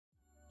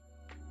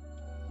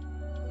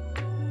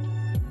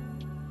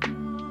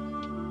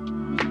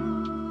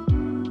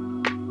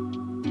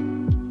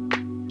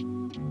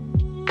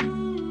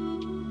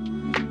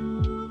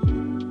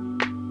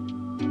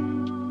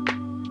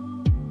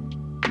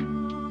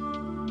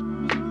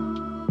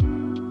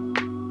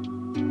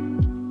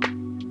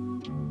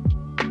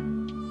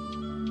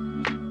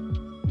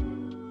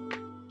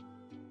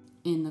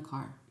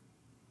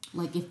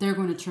like if they're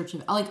going to church,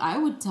 like I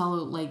would tell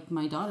like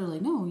my daughter,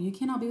 like, no, you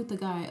cannot be with the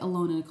guy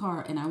alone in a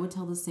car, and I would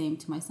tell the same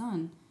to my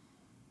son.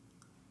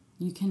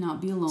 You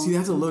cannot be alone. See,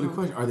 that's a loaded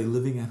question. Are they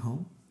living at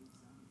home?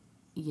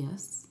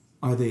 Yes.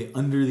 Are they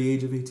under the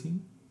age of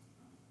 18?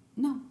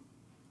 No.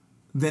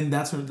 Then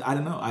that's what, I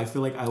don't know. I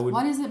feel like I would.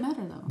 Why does it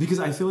matter though? Because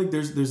I feel like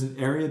there's an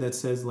area that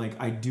says like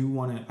I do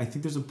want to. I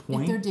think there's a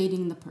point. If they're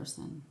dating the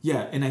person.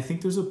 Yeah, and I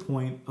think there's a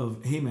point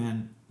of, hey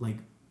man, like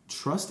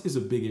trust is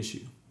a big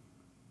issue.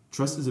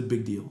 Trust is a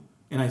big deal,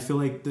 and I feel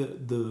like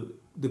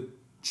the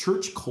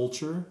church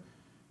culture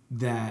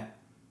that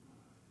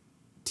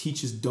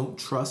teaches don't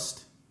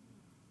trust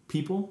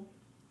people,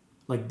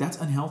 like that's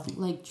unhealthy.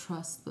 Like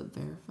trust but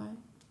verify.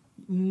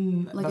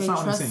 Like that's I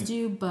not trust what I'm saying.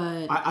 You,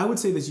 but I would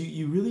say that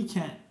you really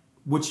can't.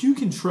 What you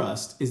can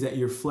trust is that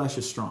your flesh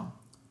is strong.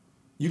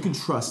 You can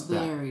trust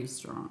that. Very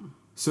strong.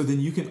 So then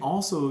you can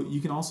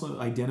also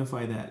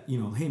identify that,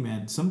 hey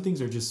man, some things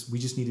we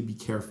just need to be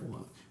careful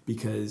of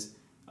because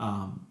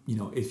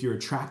if you're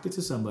attracted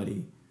to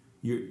somebody,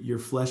 your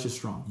flesh is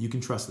strong. You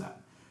can trust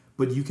that.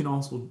 But you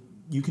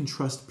can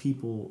trust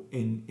people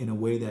in a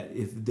way that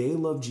if they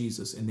love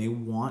Jesus and they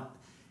want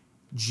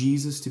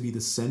Jesus to be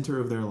the center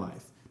of their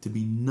life, to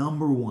be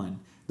number one,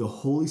 the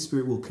Holy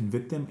Spirit will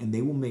convict them and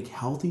they will make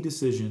healthy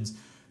decisions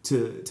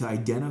to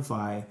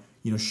identify,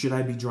 should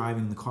I be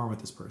driving in the car with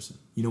this person?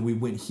 We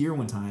went here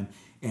one time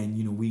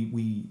and,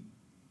 we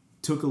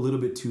took a little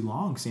bit too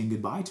long saying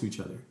goodbye to each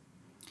other.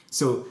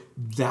 So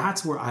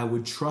that's where I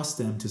would trust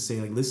them to say,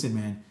 like, listen,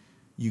 man,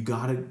 you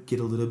got to get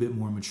a little bit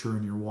more mature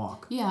in your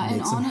walk. Yeah.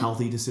 Make some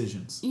healthy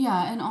decisions.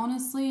 Yeah. And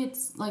honestly,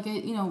 it's like,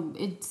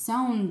 it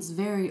sounds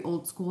very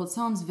old school. It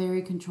sounds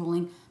very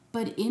controlling.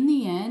 But in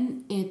the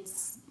end,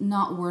 it's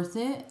not worth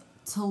it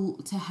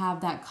to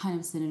have that kind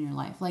of sin in your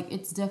life. Like,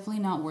 it's definitely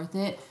not worth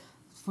it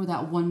for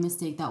that one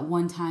mistake, that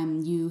one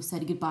time you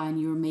said goodbye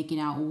and you were making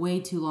out way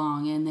too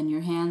long and then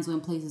your hands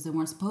went places they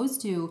weren't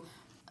supposed to.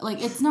 Like,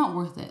 it's not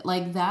worth it.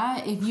 Like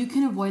that, if you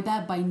can avoid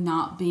that by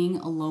not being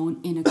alone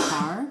in a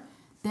car,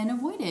 then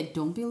avoid it.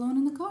 Don't be alone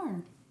in the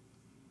car.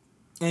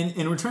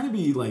 And we're trying to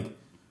be like,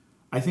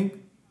 I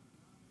think,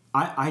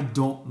 I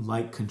don't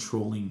like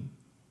controlling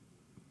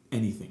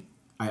anything.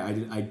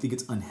 I think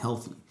it's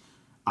unhealthy.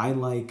 I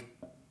like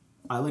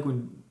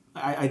when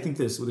I think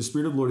this, where the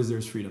Spirit of the Lord is,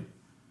 there's freedom.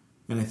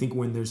 And I think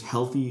when there's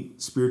healthy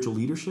spiritual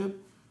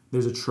leadership,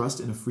 there's a trust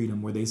and a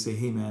freedom where they say,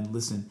 hey man,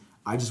 listen,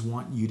 I just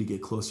want you to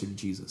get closer to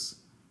Jesus.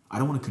 I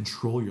don't want to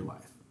control your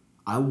life.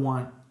 I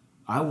want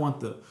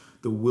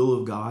the will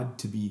of God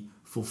to be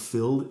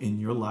fulfilled in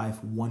your life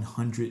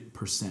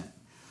 100%.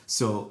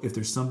 So if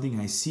there's something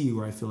I see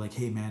where I feel like,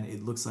 hey man,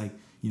 it looks like,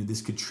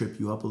 this could trip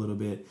you up a little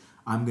bit,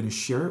 I'm going to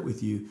share it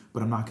with you,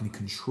 but I'm not going to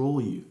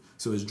control you.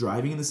 So is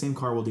driving in the same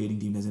car while dating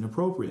deemed as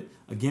inappropriate?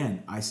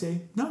 Again, I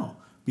say no,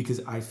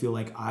 because I feel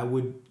like I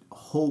would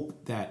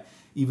hope that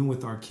even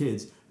with our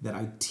kids, that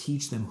I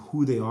teach them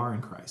who they are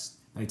in Christ.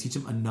 That I teach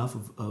them enough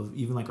of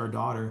even like our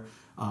daughter,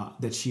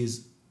 that she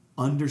is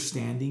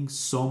understanding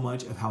so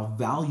much of how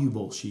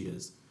valuable she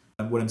is.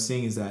 And what I'm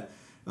saying is that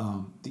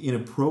the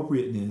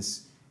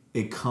inappropriateness,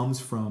 it comes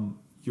from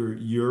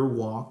your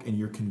walk and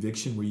your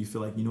conviction where you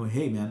feel like,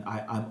 hey man,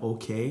 I'm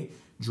okay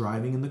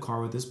driving in the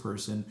car with this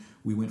person.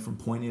 We went from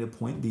point A to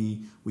point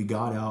B. We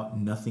got out,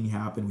 nothing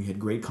happened. We had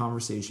great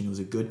conversation. It was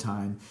a good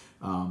time.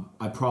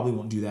 I probably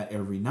won't do that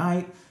every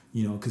night,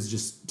 because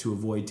just to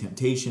avoid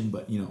temptation.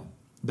 But,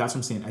 that's what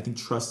I'm saying. I think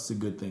trust is a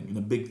good thing and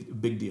a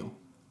big deal.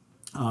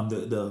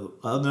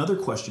 Another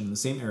question in the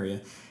same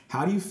area,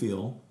 how do you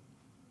feel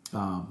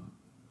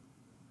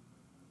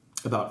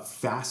about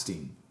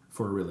fasting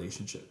for a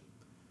relationship?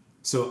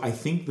 So I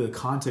think the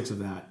context of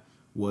that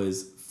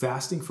was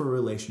fasting for a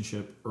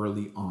relationship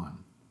early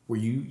on, where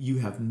you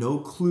have no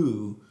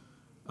clue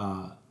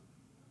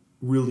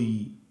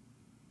really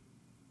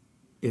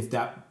if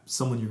that's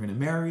someone you're going to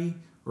marry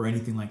or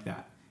anything like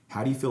that.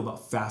 How do you feel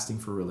about fasting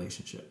for a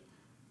relationship?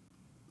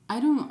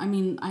 I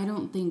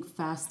don't think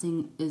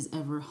fasting is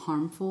ever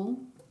harmful.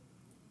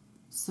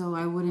 So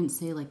I wouldn't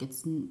say like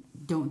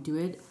don't do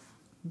it.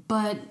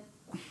 But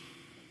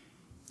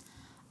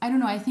I don't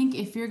know. I think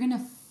if you're going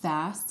to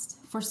fast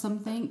for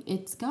something,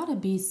 it's got to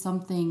be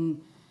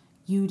something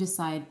you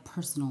decide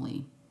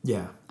personally.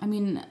 Yeah.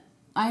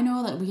 I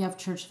know that we have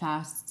church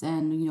fasts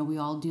and, we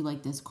all do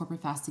like this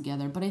corporate fast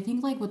together. But I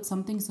think like with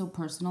something so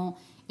personal,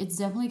 it's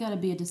definitely got to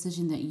be a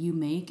decision that you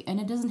make. And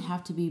it doesn't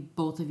have to be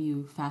both of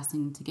you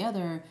fasting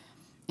together.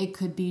 It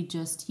could be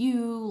just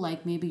you,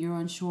 like maybe you're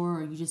unsure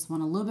or you just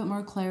want a little bit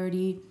more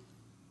clarity.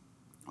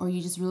 Or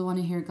you just really want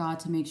to hear God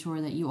to make sure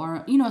that you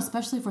are,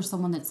 especially for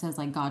someone that says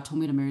like, God told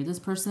me to marry this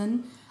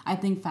person. I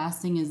think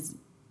fasting is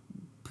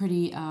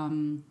pretty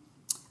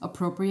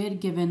appropriate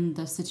given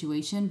the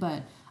situation.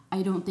 But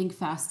I don't think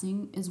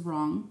fasting is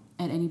wrong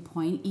at any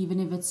point,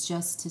 even if it's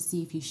just to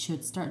see if you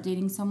should start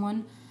dating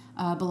someone.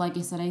 But like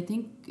I said, I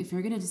think if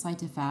you're going to decide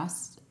to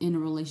fast in a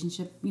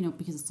relationship,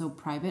 because it's so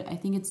private, I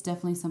think it's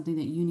definitely something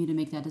that you need to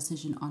make that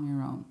decision on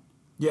your own.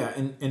 Yeah.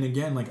 And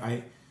again, like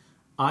I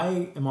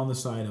am on the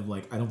side of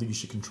like, I don't think you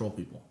should control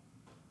people.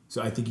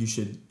 So I think you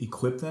should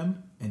equip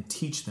them and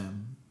teach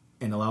them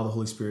and allow the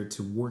Holy Spirit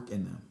to work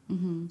in them.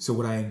 Mm-hmm. So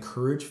would I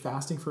encourage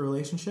fasting for a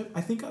relationship?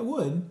 I think I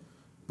would,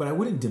 but I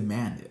wouldn't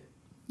demand it.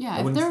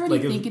 Yeah, if they're already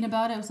thinking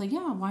about it, I was like,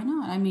 yeah, why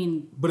not? I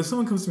mean... But if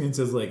someone comes to me and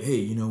says like, hey,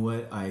 you know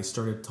what? I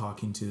started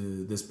talking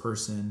to this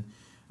person.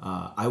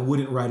 I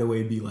wouldn't right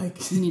away be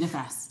like... You need to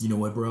fast. You know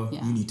what, bro?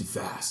 Yeah. You need to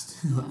fast.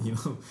 Yeah. You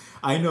know,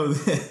 I know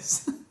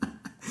this.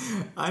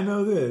 I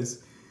know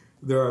this.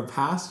 There are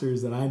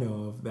pastors that I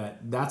know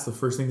of that's the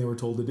first thing they were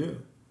told to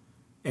do.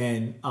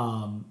 And,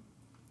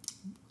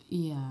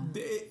 yeah.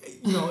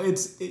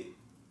 It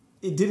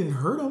didn't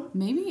hurt them.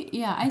 Maybe,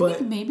 yeah. I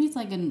think maybe it's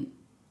like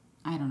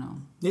I don't know.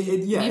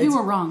 Maybe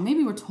we're wrong.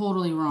 Maybe we're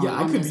totally wrong. Yeah,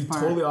 I could be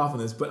part. totally off on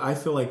this, but I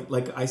feel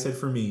like I said,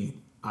 for me,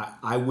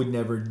 I would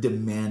never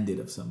demand it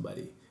of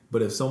somebody.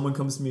 But if someone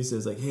comes to me and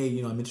says like, hey,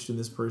 I'm interested in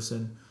this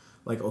person,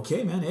 like,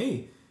 okay, man,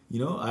 hey,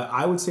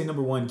 I would say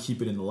number one,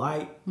 keep it in the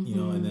light,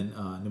 Mm-hmm. and then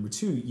number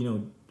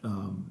two,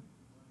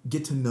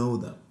 get to know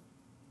them,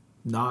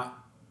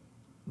 not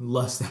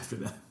lust after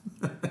them.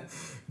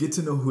 Get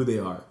to know who they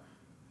are.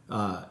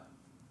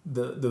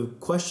 The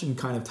question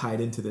kind of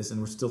tied into this, and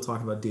we're still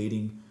talking about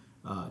dating,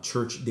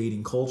 church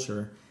dating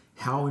culture.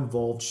 How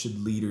involved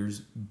should leaders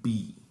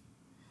be?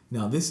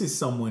 Now, this is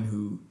someone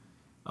who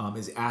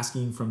is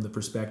asking from the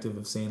perspective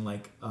of saying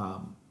like,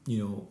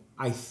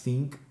 I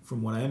think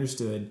from what I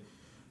understood,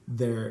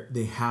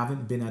 they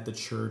haven't been at the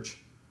church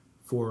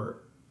for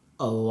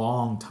a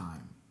long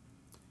time,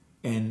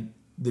 and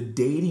the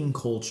dating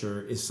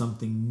culture is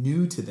something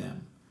new to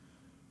them.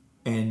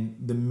 And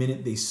the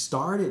minute they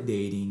started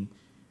dating,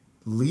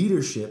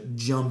 leadership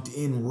jumped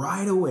in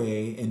right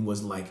away and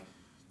was like,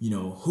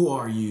 who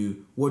are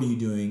you? What are you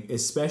doing?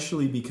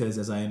 Especially because,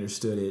 as I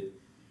understood it,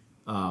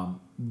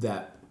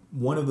 that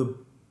one of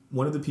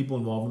the people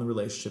involved in the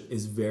relationship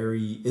is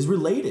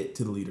related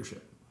to the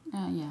leadership.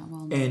 Yeah,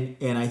 well.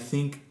 And I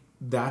think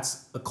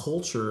that's a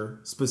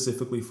culture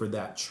specifically for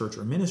that church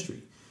or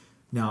ministry.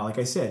 Now, like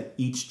I said,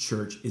 each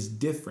church is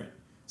different.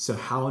 So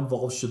how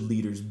involved should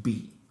leaders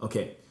be?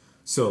 Okay,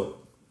 so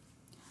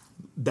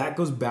that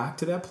goes back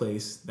to that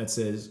place that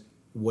says,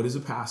 what is a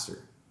pastor?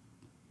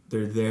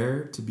 They're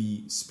there to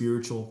be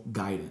spiritual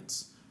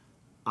guidance.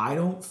 I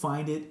don't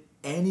find it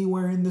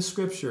anywhere in the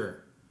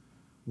scripture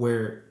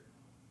where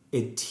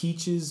it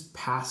teaches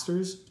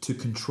pastors to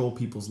control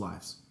people's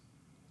lives.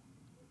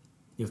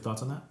 You have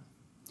thoughts on that?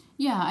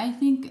 Yeah, I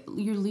think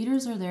your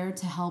leaders are there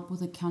to help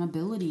with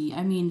accountability.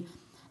 I mean,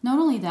 not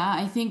only that,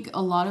 I think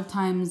a lot of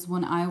times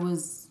when I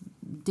was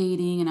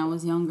dating and I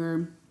was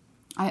younger,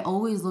 I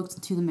always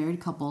looked to the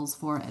married couples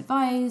for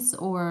advice,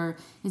 or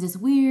is this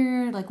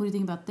weird? Like, what do you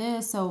think about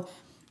this? So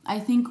I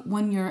think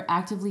when you're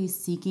actively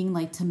seeking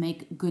like to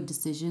make good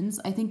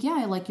decisions, I think,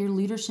 yeah, like your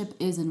leadership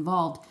is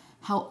involved.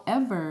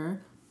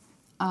 However,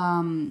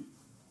 I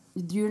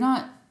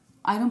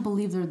don't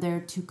believe they're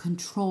there to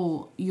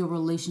control your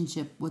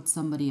relationship with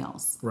somebody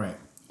else. Right.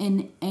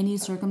 In any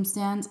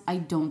circumstance, I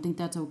don't think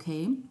that's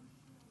okay.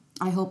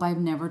 I hope I've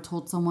never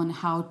told someone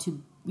how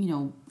to,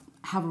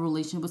 have a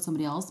relationship with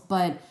somebody else.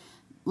 But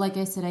like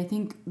I said, I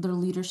think their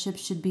leadership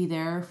should be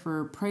there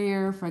for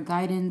prayer, for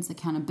guidance,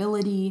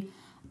 accountability.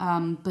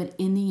 But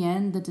in the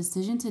end, the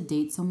decision to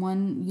date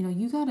someone,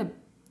 you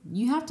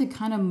have to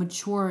kind of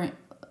mature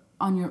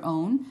on your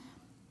own.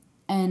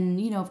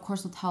 And, of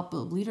course, with help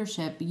of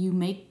leadership, you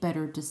make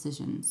better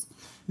decisions.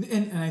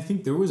 And I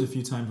think there was a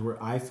few times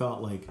where I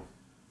felt like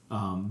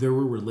there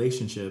were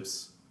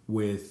relationships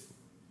with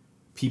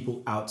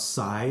people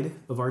outside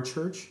of our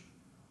church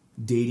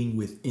dating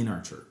within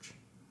our church.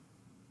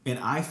 And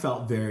I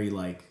felt very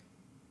I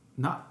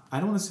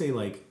don't want to say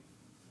like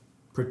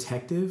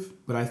protective,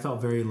 but I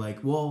felt very like,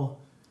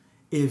 well,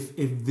 if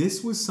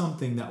this was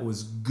something that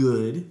was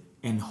good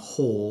and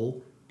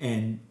whole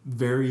and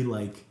very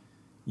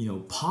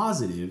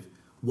positive,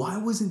 why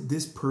wasn't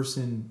this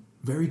person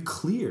very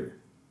clear?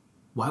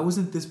 Why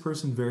wasn't this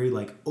person very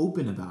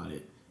open about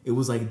it? It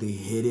was like they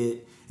hid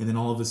it, and then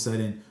all of a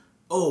sudden,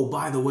 oh,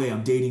 by the way,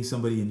 I'm dating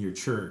somebody in your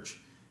church.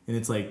 And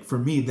it's like, for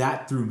me,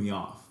 that threw me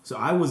off. So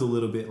I was a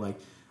little bit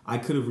I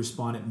could have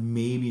responded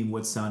maybe in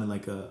what sounded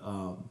like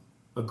a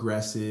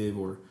aggressive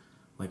or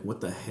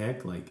what the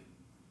heck?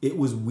 It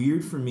was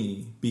weird for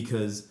me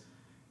because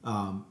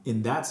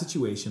in that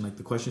situation,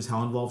 the question is,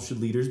 how involved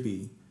should leaders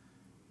be?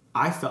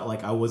 I felt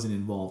like I wasn't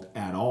involved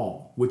at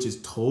all, which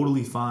is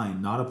totally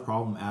fine, not a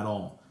problem at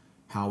all.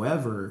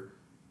 However,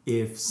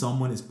 if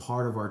someone is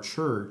part of our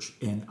church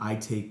and I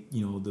take,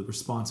 the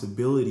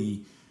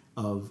responsibility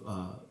of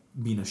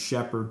being a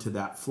shepherd to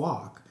that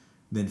flock,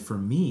 then for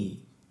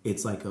me,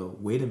 it's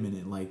wait a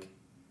minute,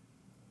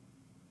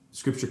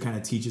 scripture kind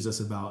of teaches us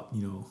about,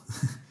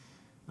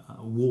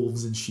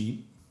 wolves and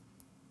sheep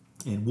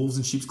and wolves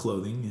in sheep's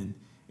clothing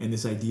and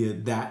this idea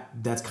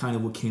that's kind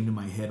of what came to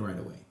my head right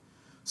away.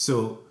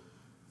 So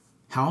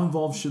how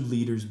involved should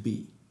leaders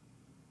be?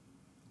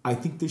 I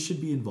think they should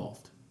be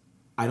involved.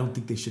 I don't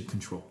think they should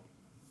control.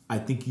 I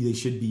think they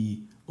should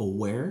be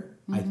aware.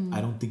 Mm-hmm. I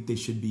don't think they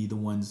should be the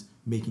ones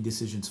making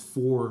decisions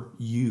for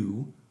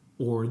you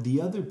or the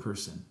other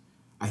person.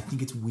 I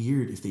think it's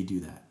weird if they do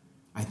that.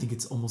 I think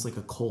it's almost like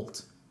a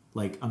cult.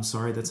 Like, I'm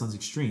sorry, that sounds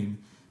extreme,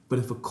 but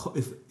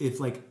if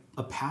like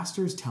a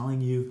pastor is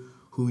telling you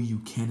who you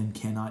can and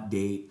cannot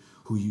date,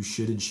 who you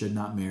should and should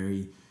not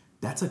marry,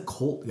 that's a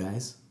cult,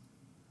 guys.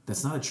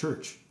 That's not a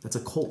church. That's a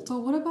cult. But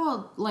what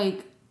about,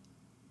 like,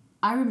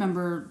 I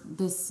remember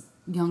this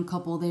young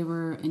couple, they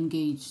were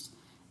engaged,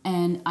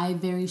 and I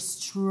very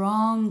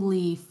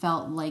strongly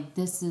felt like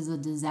this is a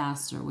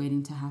disaster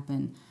waiting to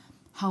happen.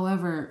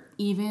 However,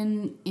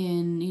 even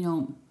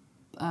in,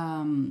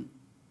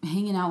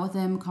 hanging out with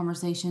them,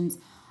 conversations,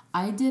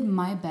 I did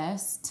my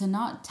best to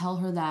not tell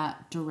her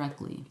that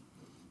directly.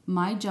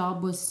 My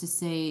job was to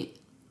say,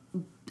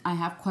 I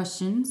have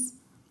questions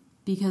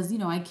because,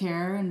 I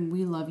care and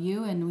we love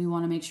you and we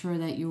want to make sure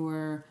that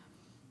you're,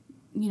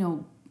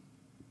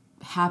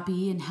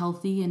 happy and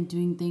healthy and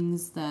doing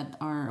things that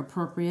are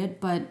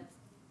appropriate. But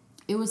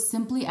it was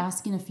simply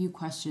asking a few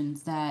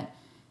questions that,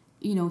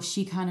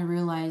 she kind of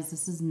realized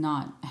this is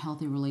not a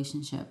healthy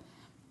relationship.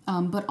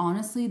 But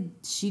honestly,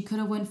 she could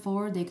have went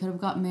forward. They could have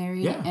got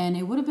married, and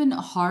it would have been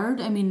hard.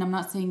 I mean, I'm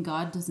not saying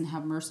God doesn't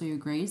have mercy or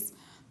grace,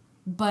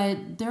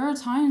 but there are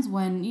times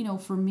when,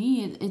 for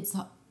me, it's,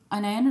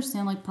 and I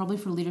understand, like, probably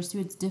for leaders too,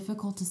 it's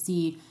difficult to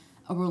see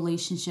a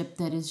relationship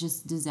that is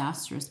just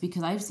disastrous,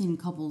 because I've seen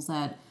couples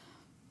that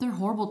they're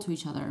horrible to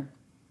each other,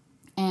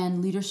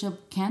 and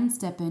leadership can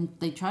step in.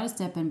 They try to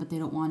step in, but they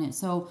don't want it.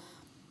 So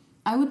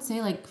I would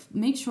say, like,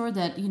 make sure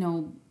that,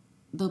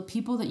 the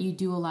people that you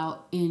do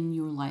allow in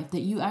your life, that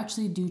you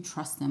actually do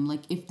trust them.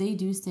 Like, if they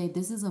do say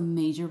this is a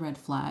major red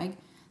flag,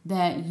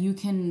 that you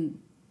can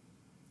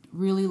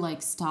really,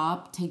 like,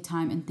 stop, take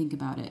time, and think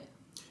about it.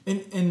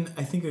 And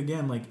I think,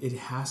 again, like, it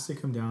has to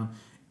come down.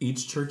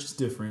 Each church is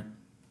different.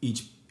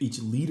 Each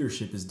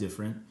leadership is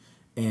different.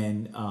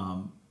 And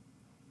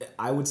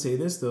I would say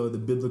this, though, the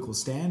biblical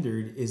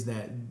standard is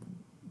that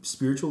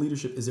spiritual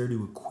leadership is there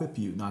to equip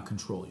you, not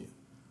control you.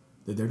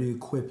 They're there to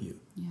equip you.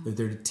 Yeah. They're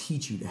there to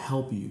teach you, to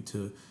help you,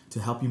 to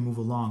help you move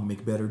along,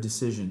 make better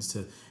decisions,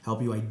 to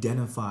help you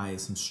identify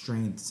some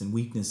strengths and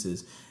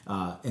weaknesses.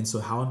 And so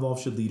how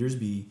involved should leaders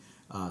be?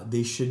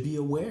 They should be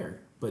aware,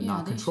 but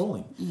not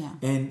controlling.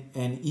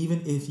 And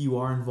even if you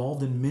are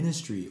involved in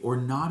ministry or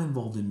not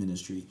involved in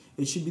ministry,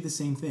 it should be the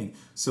same thing.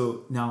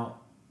 So now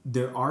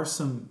there are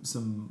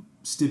some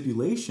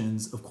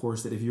stipulations, of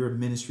course, that if you're a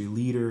ministry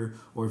leader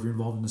or if you're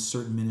involved in a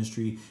certain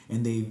ministry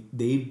and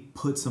they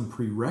put some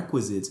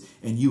prerequisites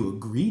and you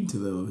agreed to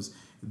those,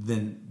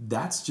 then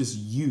that's just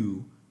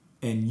you,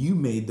 and you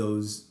made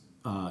those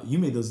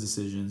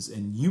decisions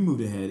and you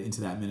moved ahead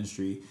into that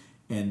ministry,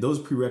 and those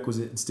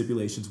prerequisite and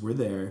stipulations were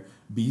there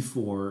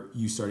before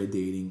you started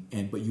dating,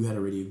 but you had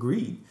already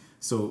agreed.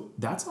 So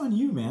that's on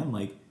you, man.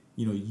 Like,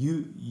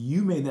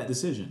 you made that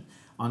decision.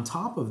 On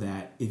top of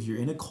that, if you're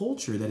in a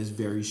culture that is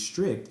very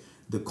strict,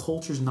 the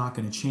culture's not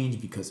going to change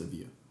because of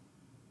you.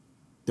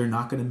 They're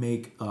not going to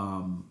make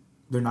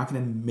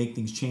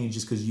things change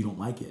just because you don't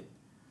like it.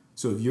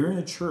 So if you're in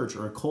a church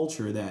or a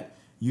culture that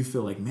you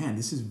feel like, man,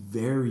 this is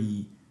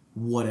very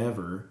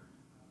whatever,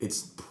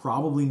 it's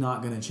probably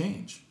not going to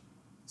change.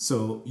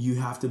 So you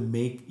have to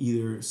make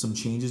either some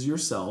changes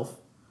yourself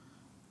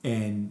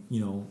and,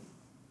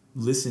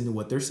 listen to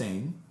what they're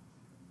saying,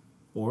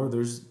 or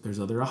there's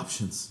other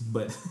options,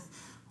 but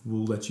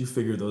we'll let you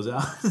figure those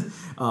out.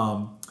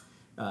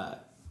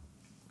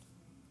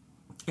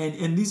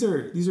 And these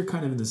are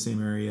kind of in the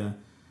same area,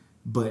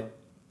 but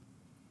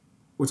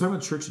we're talking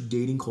about church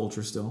dating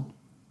culture still.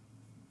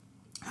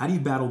 How do you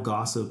battle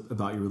gossip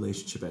about your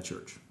relationship at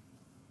church?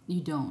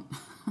 You don't.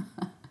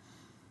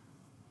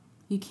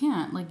 You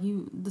can't. Like,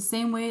 the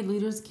same way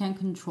leaders can't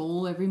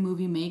control every move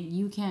you make,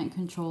 you can't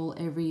control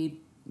every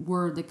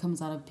word that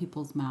comes out of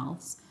people's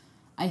mouths.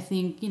 I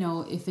think,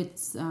 if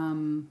it's,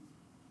 there's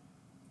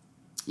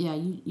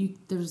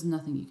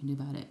nothing you can do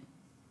about it.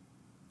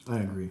 I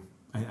agree.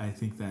 I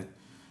think that...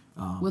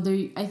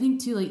 I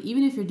think, too, like,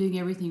 even if you're doing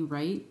everything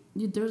right,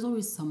 there's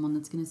always someone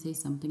that's going to say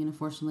something, and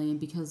unfortunately,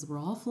 because we're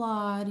all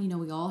flawed,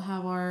 we all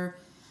have our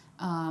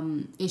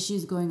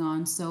issues going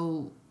on,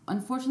 so...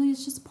 Unfortunately,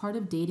 it's just part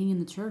of dating in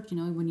the church,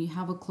 when you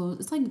have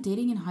it's like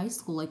dating in high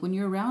school. Like, when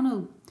you're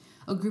around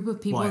a group of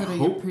people that are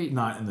your peers.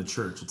 Not in the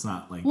church. It's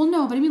not like... Well,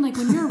 no, but I mean, like,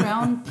 when you're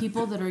around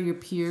people that are your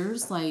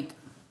peers, like,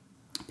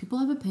 people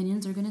have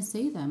opinions, are going to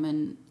say them,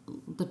 and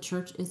the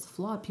church is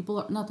flawed. People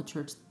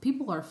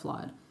are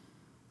flawed.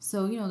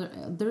 So,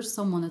 there's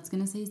someone that's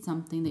going to say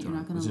something that you're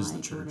not going to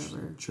like, or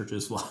whatever. Church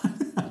is flawed.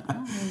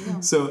 There you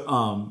go.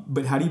 So,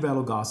 but how do you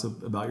battle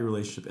gossip about your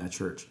relationship at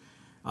church?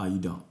 You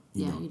don't.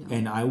 You don't.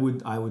 And I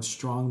would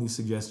strongly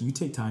suggest you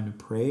take time to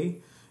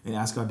pray and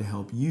ask God to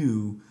help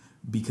you,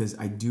 because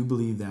I do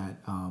believe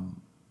that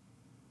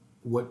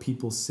what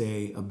people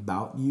say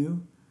about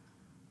you,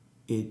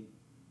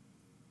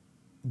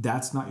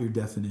 that's not your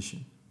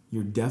definition.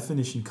 Your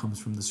definition comes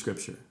from the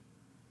scripture.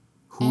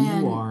 Who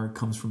you are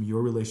comes from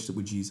your relationship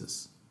with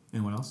Jesus.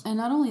 And what else? And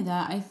not only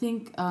that, I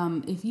think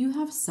if you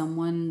have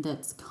someone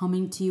that's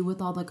coming to you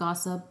with all the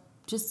gossip,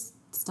 just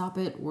stop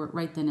it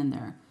right then and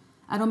there.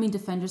 I don't mean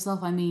defend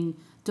yourself. I mean,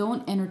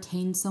 don't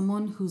entertain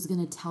someone who's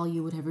going to tell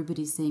you what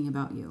everybody's saying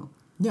about you.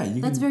 Yeah,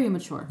 that's very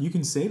immature. You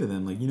can say to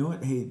them, like, you know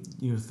what? Hey,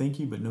 thank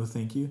you, but no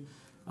thank you.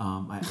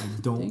 I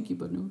don't. Thank you,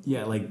 but no.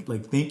 Yeah,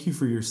 like thank you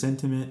for your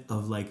sentiment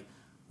of like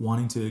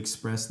wanting to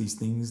express these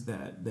things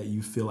that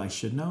you feel I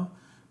should know,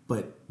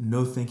 but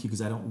no thank you,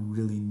 because I don't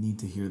really need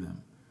to hear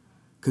them,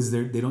 because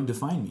they don't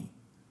define me.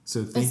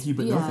 So thank you,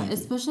 but no thank you.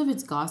 Especially if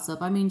it's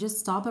gossip. I mean, just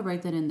stop it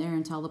right then and there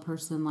and tell the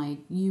person, like,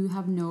 you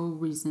have no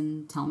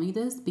reason to tell me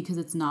this, because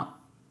it's not.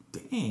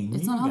 Dang,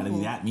 it's you not gotta helpful.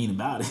 be that mean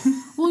about it.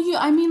 Well,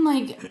 I mean,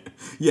 like.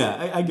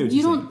 Yeah, I get what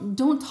you're saying.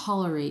 Don't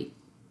tolerate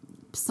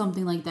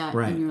something like that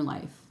in your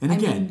life. And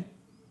again,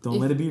 don't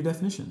let it be your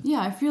definition.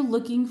 Yeah, if you're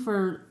looking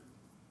for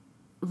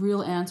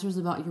real answers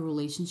about your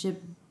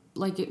relationship,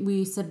 like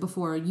we said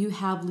before, you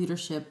have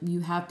leadership, you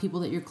have people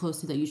that you're close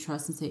to that you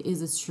trust, and say, is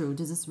this true?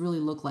 Does this really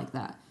look like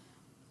that?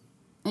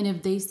 And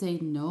if they say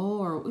no,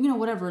 or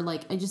whatever,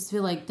 like, I just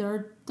feel like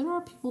there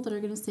are people that are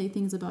going to say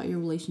things about your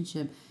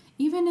relationship,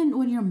 even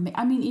when you're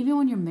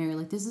married.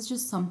 Like, this is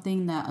just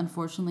something that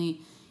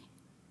unfortunately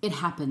it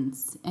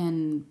happens,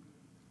 and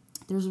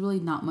there's really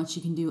not much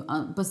you can do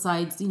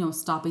besides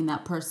stopping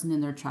that person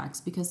in their tracks,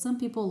 because some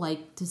people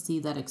like to see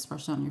that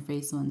expression on your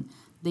face when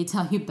they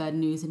tell you bad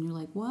news, and you're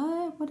like,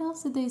 what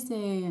else did they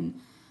say? And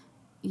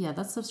yeah,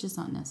 that stuff's just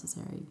not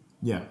necessary.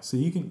 Yeah, so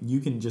you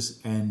can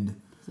just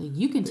end. So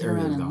you can turn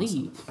around and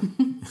leave.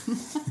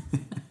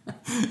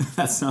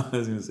 That's not what I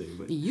was gonna say,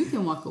 but you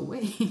can walk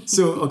away.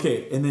 So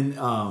okay, and then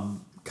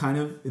kind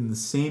of in the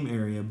same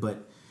area,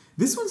 but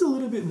this one's a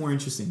little bit more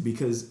interesting,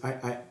 because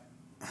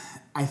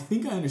I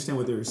think I understand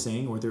what they were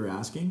saying or what they were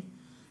asking,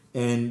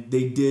 and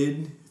they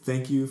did.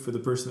 Thank you for the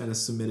person that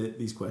has submitted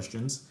these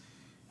questions.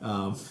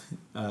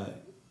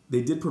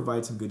 They did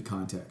provide some good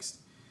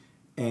context,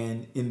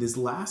 and in this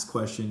last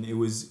question, it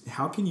was,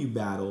 how can you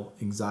battle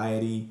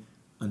anxiety,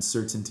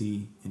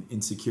 uncertainty, and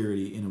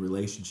insecurity in a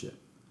relationship?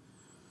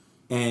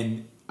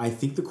 And I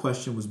think the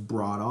question was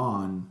brought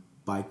on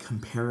by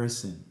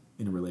comparison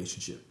in a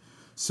relationship.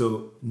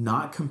 So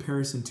not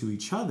comparison to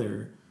each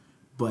other,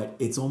 but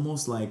it's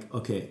almost like,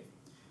 okay,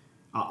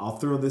 I'll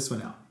throw this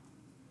one out.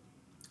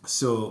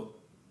 So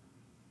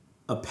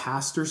a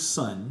pastor's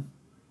son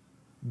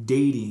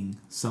dating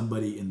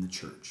somebody in the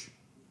church,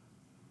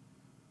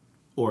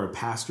 or a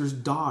pastor's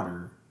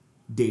daughter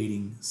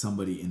dating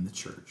somebody in the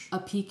church. A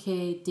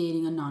PK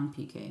dating a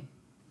non-PK.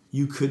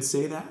 You could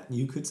say that.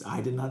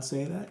 I did not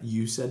say that.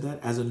 You said that.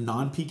 As a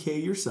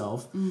non-PK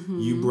yourself,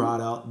 you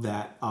brought out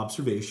that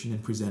observation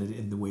and presented it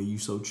in the way you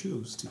so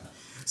choose to.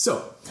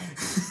 So,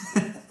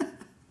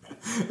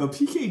 a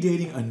PK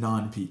dating a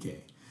non-PK.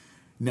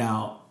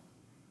 Now,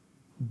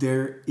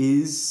 there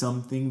is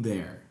something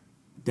there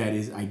that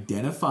is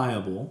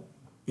identifiable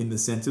in the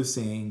sense of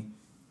saying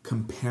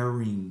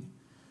comparing.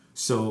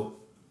 So,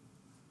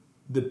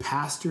 the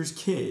pastor's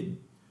kid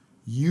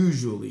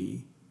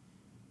usually,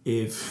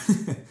 if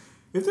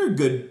they're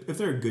good, if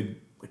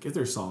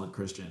they're a solid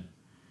Christian,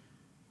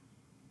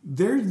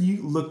 they're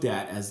looked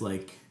at as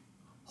like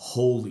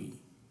holy.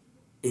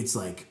 It's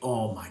like,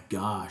 oh my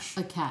gosh.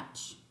 A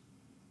catch.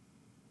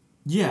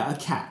 Yeah, a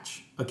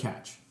catch.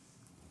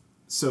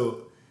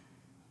 So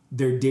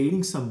they're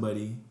dating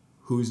somebody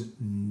who's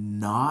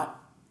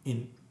not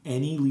in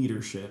any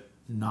leadership,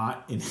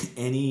 not in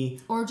any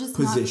or just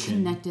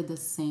position, not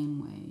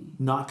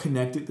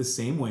connected the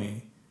same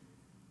way.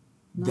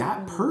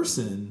 That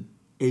person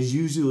is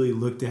usually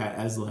looked at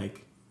as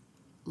like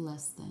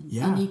less than.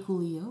 Yeah.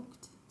 Unequally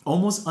yoked.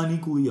 Almost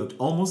unequally yoked.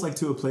 Almost like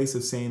to a place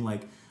of saying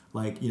like,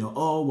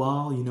 oh,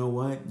 well, you know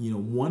what?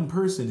 One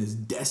person is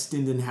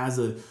destined and has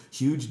a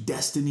huge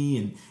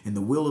destiny, and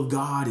the will of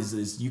God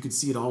is you could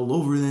see it all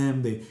over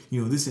them. They,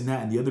 this and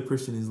that. And the other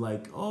person is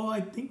like, oh,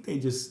 I think they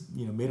just,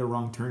 made a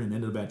wrong turn and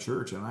ended up at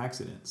church on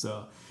accident.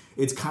 So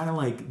it's kind of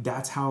like,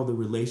 that's how the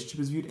relationship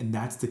is viewed, and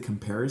that's the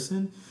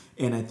comparison.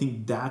 And I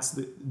think that's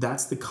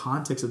the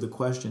context of the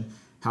question,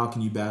 how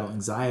can you battle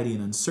anxiety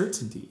and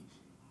uncertainty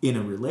in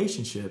a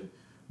relationship?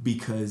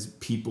 Because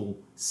people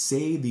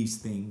say these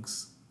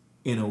things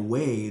in a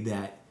way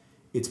that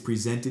it's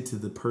presented to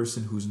the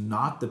person who's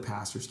not the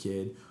pastor's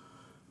kid,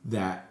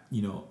 that,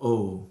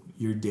 oh,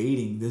 you're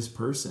dating this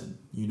person,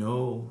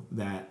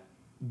 that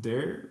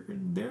they're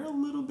a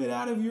little bit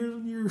out of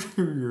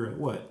your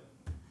what,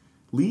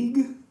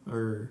 league?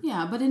 Or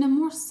yeah, but in a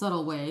more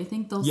subtle way. I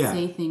think they'll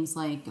say things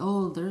like,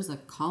 oh, there's a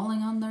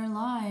calling on their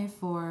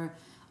life, or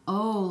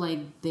oh,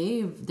 like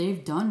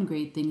they've done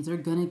great things, they're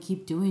gonna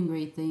keep doing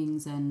great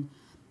things. And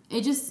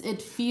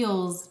it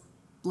feels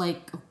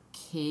like,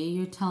 okay,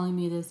 you're telling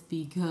me this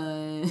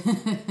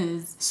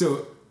because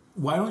so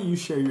why don't you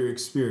share your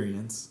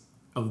experience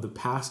of the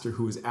pastor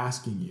who was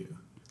asking you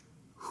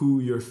who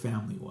your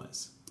family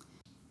was?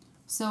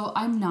 So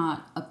I'm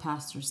not a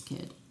pastor's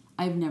kid.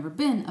 I've never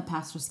been a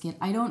pastor's kid.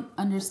 I don't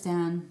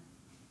understand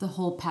the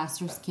whole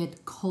pastor's kid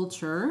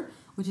culture,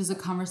 which is a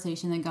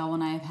conversation that Gabo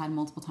and I have had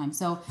multiple times.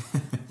 So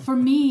for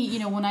me,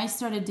 when I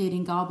started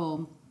dating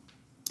Gabo,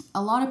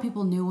 a lot of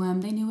people knew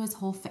him. They knew his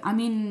whole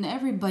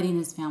everybody in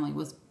his family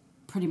was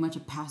pretty much a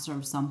pastor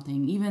of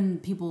something. Even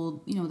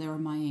people, they were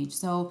my age.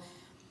 So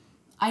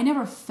I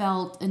never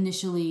felt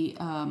initially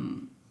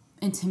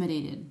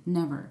intimidated,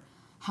 never.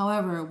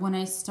 However, when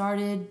I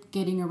started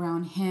getting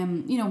around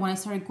him, when I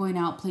started going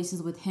out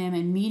places with him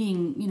and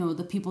meeting,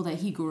 the people that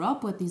he grew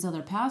up with, these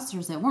other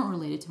pastors that weren't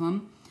related to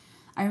him,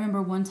 I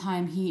remember one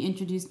time he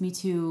introduced me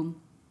to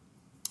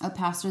a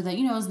pastor that,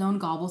 has known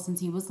Gobble since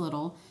he was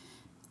little.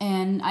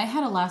 And I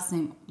had a last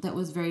name that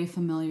was very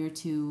familiar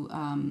to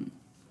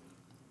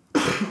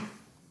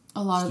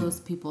a lot of those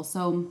people.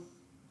 So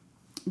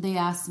they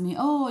asked me,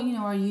 oh,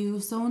 are you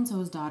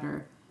so-and-so's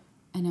daughter?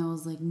 And I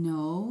was like,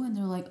 no. And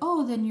they're like,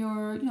 oh, then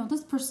you're,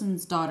 this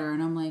person's daughter.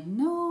 And I'm like,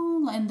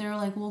 no. And they're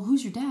like, well,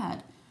 who's your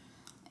dad?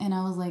 And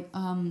I was like,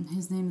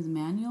 his name is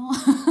Manuel.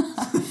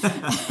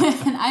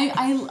 And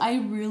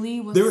I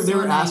really was They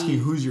were asking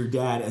who's your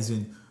dad, as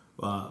in,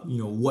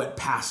 what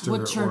pastor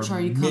what church or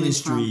are you coming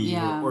ministry from?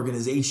 Yeah. or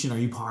organization are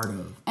you part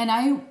of? And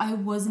I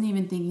wasn't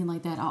even thinking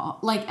like that,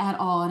 at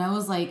all. And I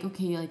was like,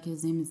 okay, like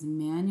his name is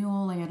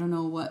Emmanuel. Like, I don't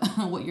know what,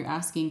 what you're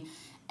asking.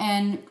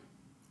 And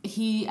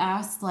he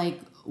asked, like,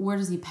 where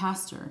does he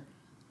pastor?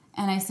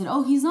 And I said,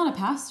 oh, he's not a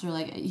pastor.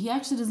 Like, he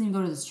actually doesn't even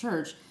go to this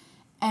church.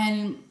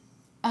 And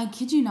I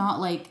kid you not,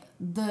 like,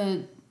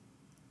 the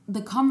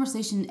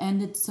conversation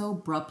ended so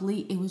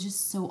abruptly. It was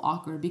just so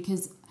awkward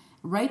because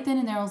right then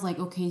and there I was like,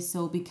 okay,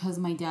 so because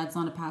my dad's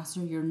not a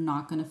pastor, you're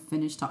not going to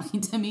finish talking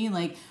to me?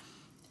 Like,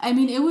 I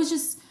mean, it was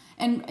just,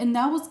 and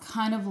that was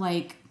kind of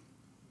like,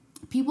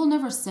 people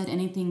never said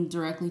anything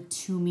directly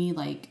to me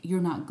like, you're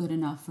not good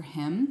enough for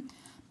him.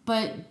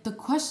 But the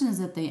questions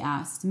that they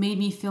asked made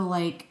me feel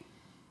like,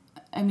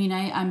 I mean,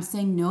 I'm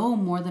saying no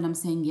more than I'm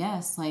saying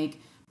yes. Like,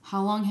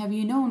 how long have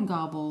you known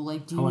Gobble?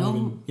 Like, do you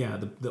know?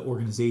 The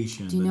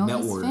organization, do you the know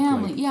network, his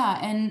family? like, yeah,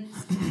 and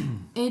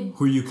it.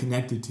 Who are you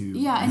connected to?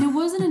 Yeah, and it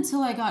wasn't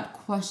until I got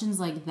questions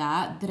like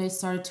that I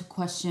started to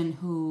question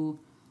who,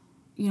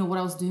 what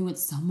I was doing with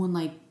someone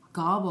like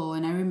Gobble.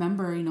 And I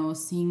remember,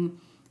 seeing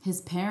his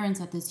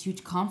parents at this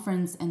huge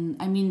conference, and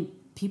I mean,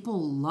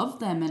 people loved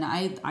them, and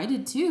I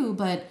did too,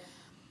 but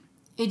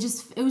it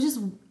was just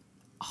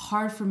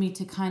hard for me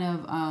to kind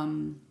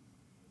of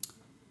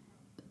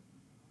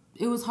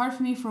it was hard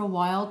for me for a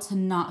while to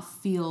not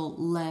feel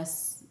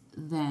less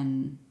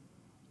than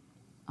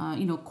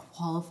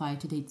qualified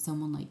to date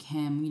someone like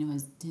him.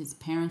 His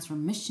parents were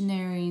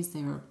missionaries,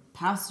 they were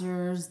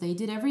pastors, they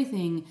did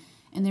everything,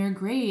 and they were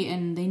great,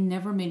 and they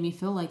never made me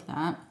feel like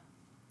that.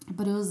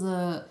 But it was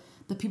the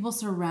people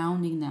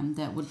surrounding them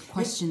that would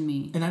question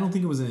me. And I don't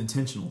think it was an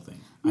intentional thing.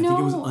 I think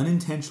it was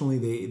unintentionally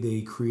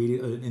they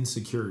created an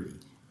insecurity.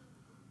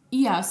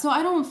 Yeah, so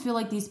I don't feel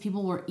like these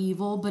people were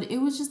evil, but it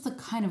was just the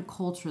kind of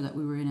culture that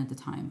we were in at the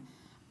time.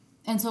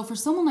 And so for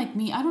someone like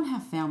me, I don't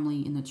have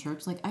family in the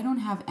church. Like, I don't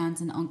have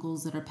aunts and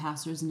uncles that are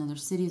pastors in other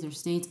cities or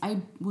states. I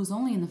was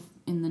only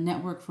in the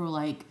network for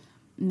like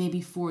maybe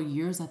 4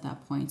 years at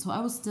that point. So I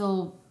was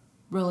still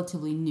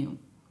relatively new.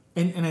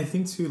 And I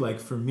think too, like,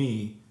 for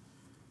me,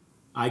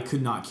 I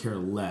could not care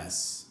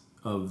less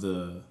of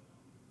the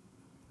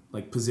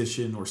like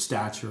position or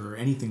stature or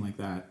anything like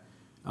that.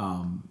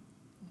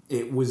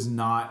 It was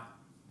not.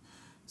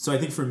 So I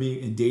think for me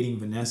in dating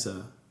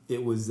Vanessa,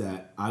 it was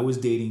that I was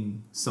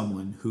dating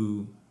someone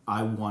who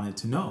I wanted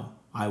to know.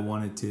 I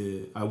wanted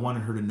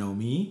her to know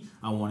me.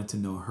 I wanted to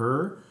know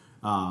her.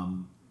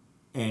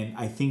 And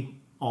I think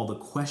all the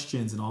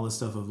questions and all the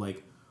stuff of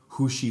like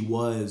who she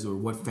was or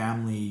what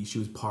family she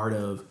was part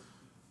of,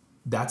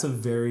 that's a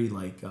very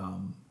like,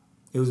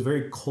 it was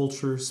very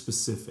culture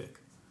specific,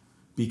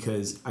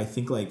 because I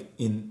think like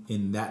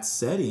in that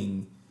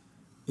setting,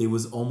 it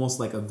was almost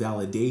like a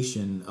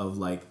validation of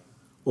like,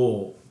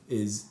 oh,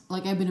 is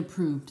like I've been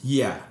approved.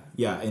 Yeah.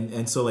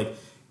 And so like,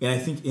 and I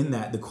think in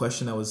that, the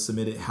question that was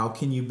submitted, how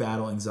can you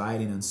battle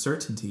anxiety and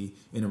uncertainty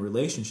in a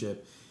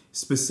relationship,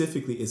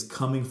 specifically is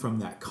coming from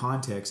that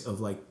context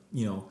of like,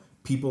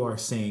 people are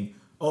saying,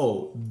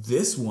 oh,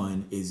 this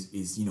one is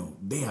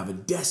they have a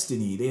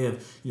destiny. They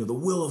have, the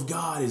will of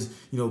God is,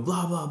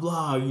 blah, blah,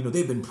 blah.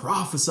 They've been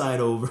prophesied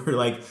over.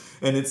 Like,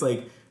 and it's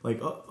like,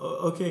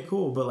 oh, okay,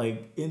 cool. But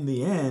like in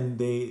the end,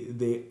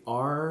 they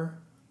are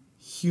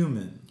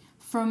human.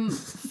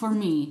 For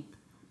me,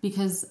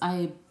 because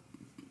I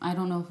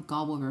don't know if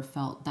Gobble ever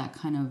felt that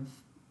kind of,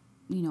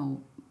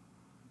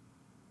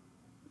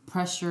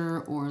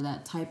 pressure or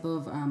that type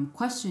of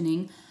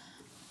questioning.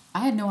 I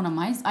had no one on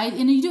my side,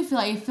 and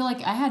I feel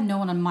like I had no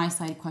one on my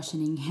side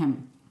questioning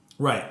him,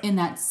 right? In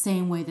that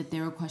same way that they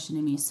were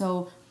questioning me.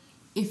 So,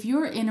 if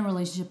you're in a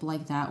relationship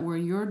like that, where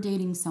you're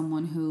dating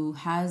someone who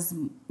has,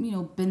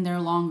 been there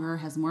longer,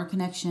 has more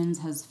connections,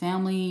 has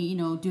family,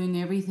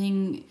 doing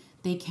everything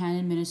they can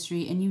in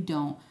ministry, and you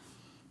don't,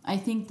 I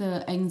think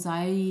the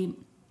anxiety,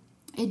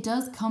 it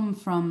does come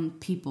from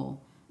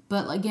people.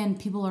 But again,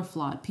 people are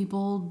flawed.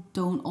 People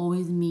don't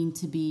always mean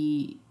to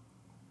be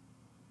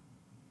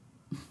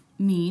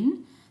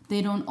mean.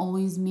 They don't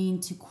always mean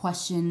to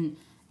question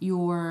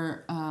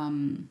your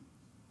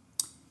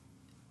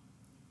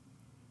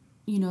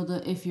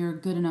if you're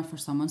good enough for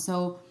someone.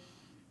 So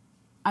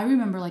I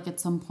remember like at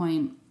some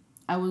point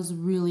I was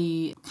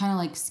really kind of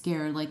like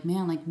scared, like,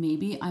 man, like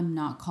maybe I'm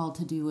not called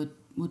to do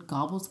what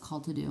God was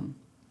called to do.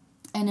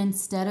 And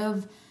instead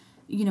of,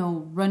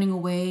 running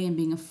away and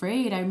being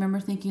afraid, I remember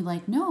thinking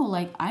like, no,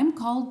 like I'm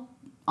called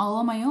all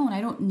on my own.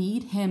 I don't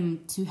need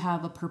him to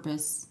have a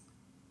purpose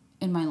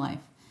in my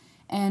life.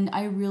 And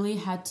I really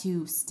had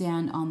to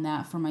stand on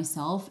that for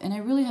myself. And I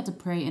really had to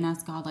pray and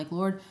ask God, like,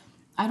 Lord,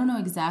 I don't know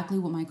exactly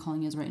what my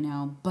calling is right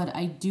now, but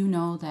I do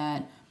know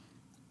that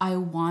I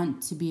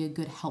want to be a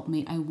good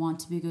helpmate. I want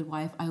to be a good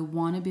wife. I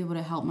want to be able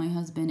to help my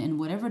husband in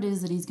whatever it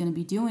is that he's going to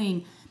be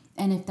doing.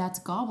 And if that's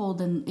gobble,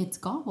 then it's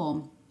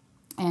gobble.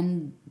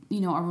 And,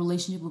 our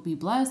relationship will be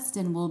blessed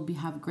and we'll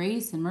have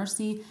grace and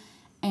mercy.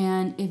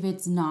 And if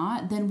it's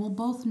not, then we'll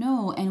both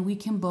know and we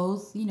can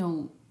both,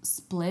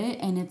 split,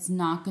 and it's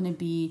not going to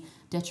be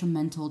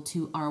detrimental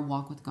to our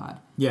walk with God.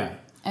 Yeah.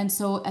 And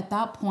so at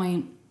that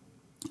point,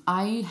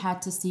 I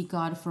had to seek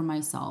God for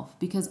myself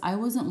because I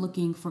wasn't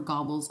looking for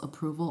Gobble's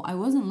approval. I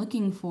wasn't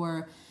looking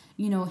for,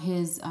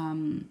 his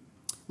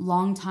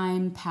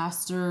longtime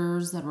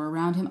pastors that were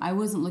around him. I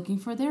wasn't looking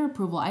for their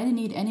approval. I didn't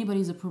need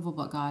anybody's approval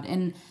but God.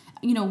 And,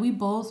 we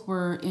both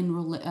were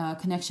in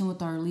connection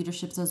with our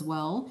leaderships as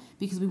well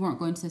because we weren't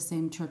going to the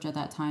same church at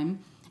that time.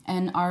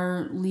 And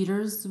our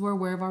leaders were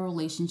aware of our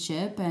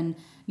relationship and,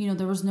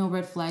 there was no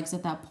red flags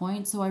at that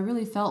point. So I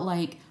really felt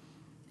like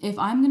if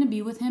I'm going to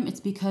be with him, it's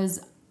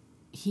because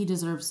he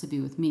deserves to be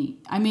with me.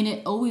 I mean,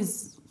 it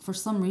always, for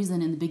some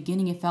reason in the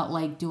beginning, it felt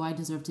like, do I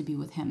deserve to be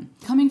with him?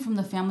 Coming from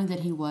the family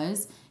that he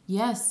was,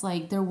 yes,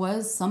 like there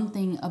was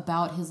something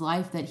about his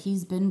life that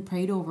he's been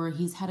prayed over.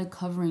 He's had a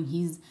covering.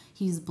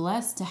 He's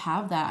blessed to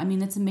have that. I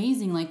mean, it's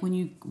amazing. Like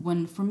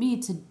when for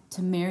me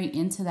to marry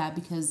into that,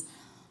 because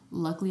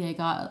luckily I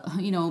got,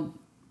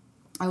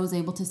 I was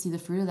able to see the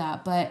fruit of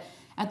that. But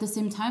at the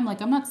same time,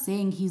 like, I'm not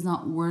saying he's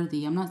not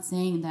worthy. I'm not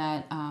saying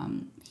that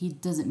he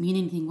doesn't mean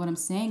anything. What I'm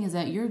saying is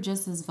that you're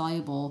just as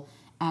valuable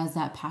as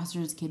that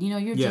pastor's kid.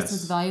 You're just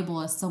as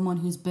valuable as someone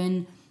who's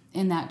been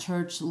in that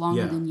church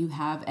longer than you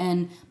have.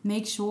 And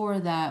make sure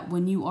that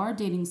when you are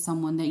dating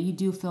someone that you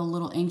do feel a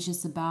little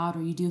anxious about,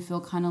 or you do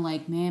feel kind of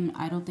like, man,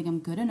 I don't think I'm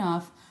good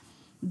enough,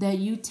 that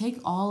you take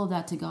all of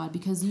that to God,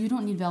 because you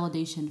don't need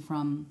validation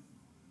from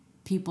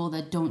people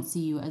that don't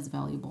see you as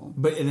valuable.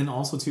 But and then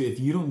also too, if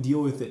you don't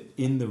deal with it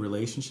in the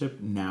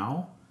relationship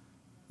now,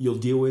 you'll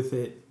deal with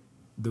it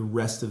the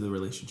rest of the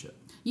relationship.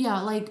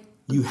 Yeah, like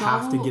you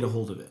have to get a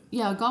hold of it.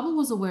 Yeah, Gobble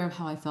was aware of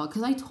how I felt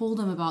because I told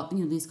him about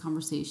these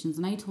conversations,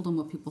 and I told him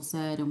what people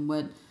said and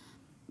what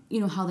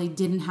how they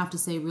didn't have to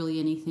say really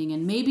anything,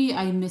 and maybe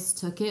I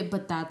mistook it,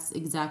 but that's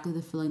exactly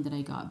the feeling that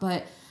I got.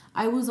 But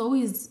I was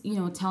always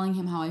telling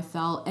him how I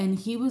felt, and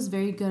he was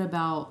very good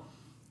about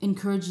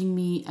encouraging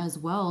me as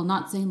well.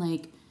 Not saying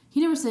like,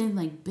 he never said anything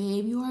like,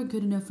 babe, you are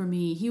good enough for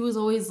me. He was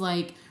always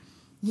like,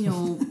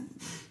 you're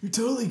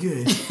totally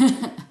good.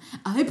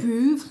 I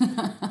approve.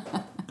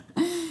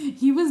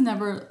 He was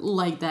never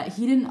like that.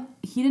 He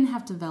didn't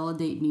have to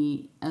validate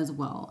me as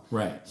well.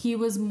 Right. He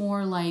was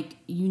more like,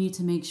 you need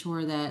to make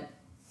sure that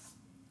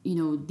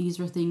these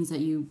are things that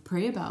you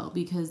pray about,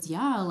 because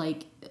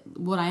like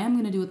what I am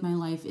going to do with my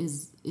life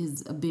is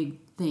a big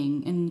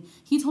thing. And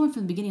he told me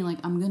from the beginning, like,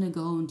 I'm going to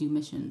go and do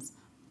missions.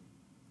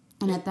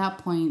 And at that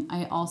point,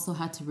 I also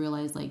had to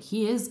realize, like,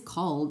 he is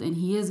called and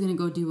he is going to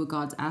go do what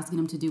God's asking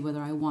him to do,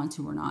 whether I want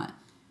to or not.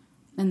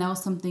 And that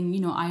was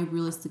something, I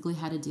realistically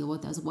had to deal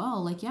with as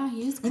well. Like, yeah,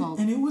 he is called.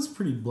 And it was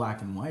pretty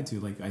black and white, too.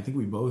 Like, I think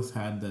we both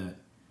had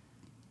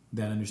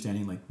that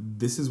understanding, like,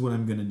 this is what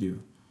I'm going to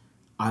do.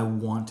 I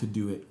want to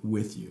do it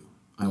with you.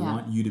 I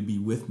want you to be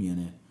with me in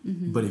it.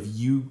 Mm-hmm. But if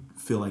you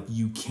feel like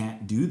you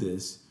can't do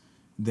this,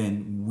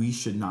 then we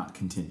should not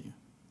continue.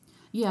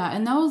 Yeah,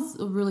 and that was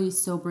a really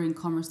sobering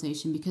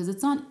conversation, because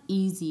it's not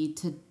easy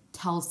to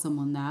tell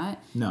someone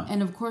that. No.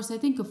 And of course, I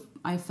think if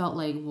I felt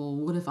like, well,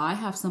 what if I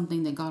have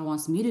something that God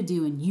wants me to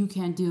do and you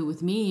can't do it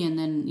with me, and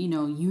then, you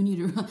need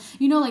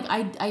to, like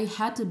I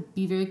had to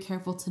be very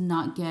careful to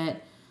not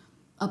get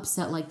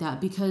upset like that,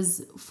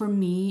 because for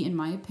me, in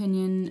my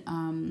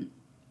opinion,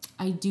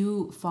 I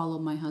do follow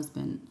my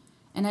husband.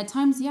 And at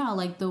times,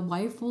 like the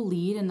wife will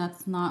lead, and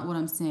that's not what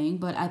I'm saying.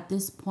 But at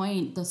this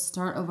point, the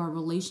start of our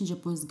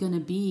relationship was going to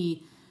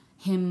be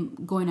him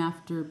going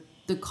after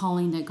the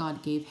calling that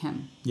God gave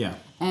him. Yeah.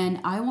 And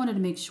I wanted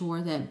to make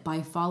sure that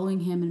by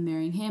following him and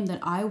marrying him, that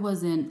I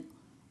wasn't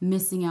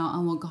missing out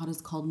on what God has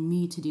called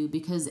me to do.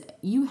 Because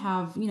you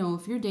have,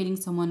 if you're dating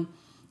someone,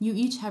 you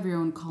each have your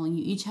own calling,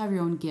 you each have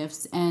your own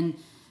gifts, and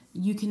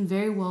you can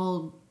very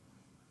well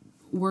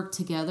work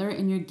together,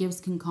 and your gifts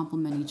can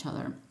complement each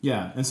other.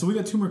 Yeah. And so we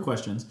got 2 more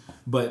questions,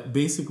 but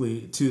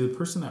basically, to the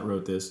person that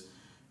wrote this,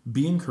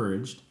 be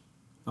encouraged.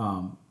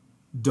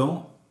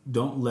 Don't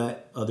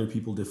let other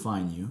people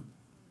define you,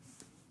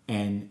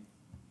 and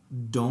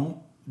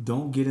don't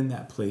get in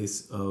that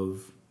place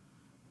of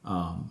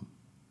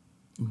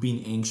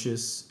being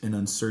anxious and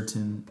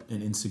uncertain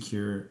and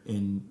insecure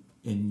in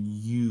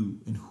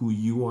you and who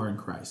you are in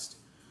Christ.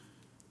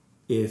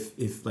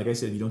 If like I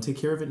said, you don't take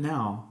care of it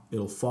now,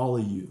 it'll follow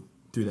you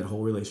through that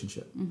whole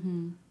relationship.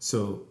 Mm-hmm.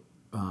 So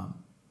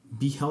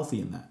be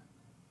healthy in that.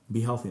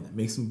 Be healthy in that.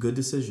 Make some good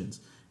decisions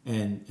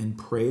and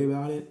pray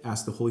about it.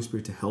 Ask the Holy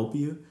Spirit to help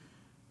you.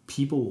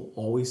 People will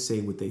always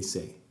say what they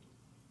say.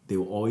 They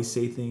will always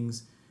say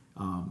things.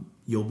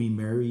 You'll be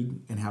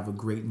married and have a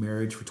great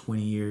marriage for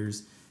 20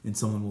 years, and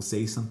someone will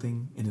say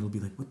something, and it'll be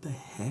like, what the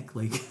heck?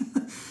 Like,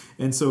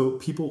 and so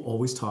people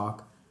always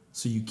talk,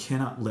 so you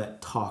cannot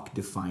let talk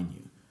define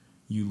you.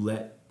 You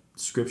let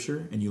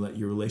Scripture and you let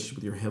your relationship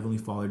with your Heavenly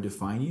Father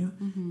define you,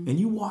 and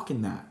you walk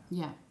in that.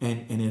 Yeah.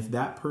 And if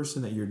that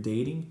person that you're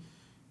dating,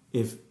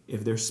 if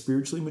they're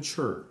spiritually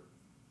mature,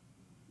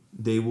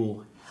 they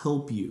will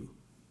help you.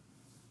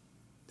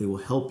 They will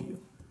help you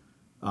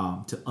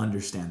to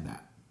understand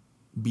that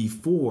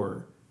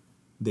before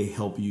they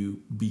help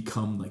you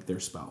become like their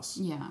spouse.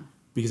 Yeah.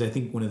 Because I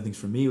think one of the things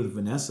for me with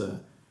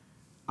Vanessa,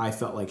 I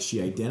felt like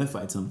she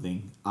identified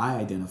something, I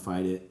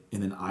identified it,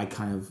 and then I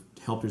kind of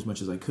helped her as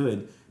much as I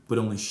could, but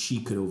only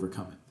she could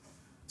overcome it.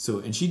 So,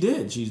 and she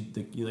did. She's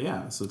like,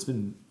 yeah. So it's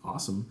been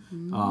awesome.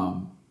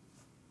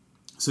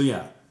 So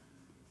yeah,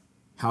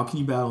 how can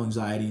you battle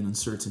anxiety and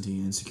uncertainty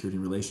and insecurity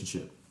in a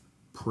relationship?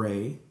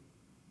 Pray,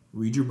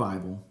 read your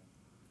Bible.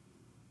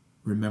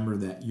 Remember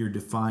that you're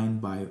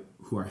defined by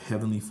who our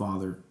Heavenly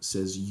Father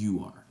says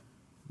you are,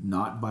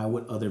 not by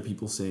what other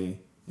people say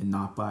and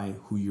not by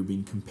who you're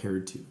being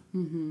compared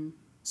to.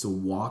 So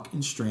walk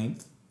in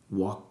strength,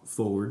 walk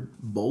forward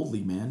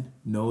boldly, man.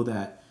 Know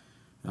that,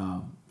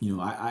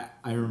 I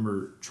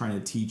remember trying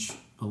to teach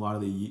a lot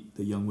of the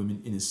young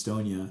women in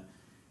Estonia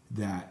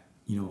that,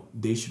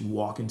 they should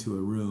walk into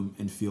a room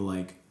and feel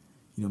like,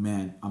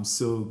 man, I'm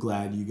so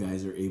glad you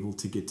guys are able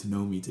to get to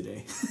know me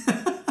today.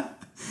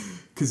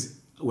 Because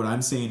what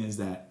I'm saying is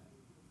that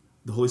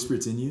the Holy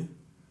Spirit's in you.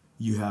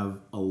 You have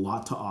a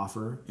lot to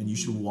offer, and you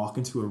should walk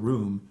into a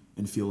room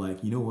and feel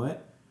like, you know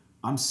what?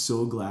 I'm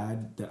so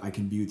glad that I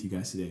can be with you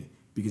guys today,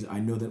 because I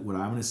know that what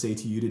I'm going to say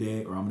to you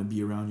today, or I'm going to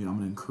be around you, I'm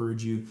going to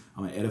encourage you,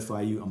 I'm going to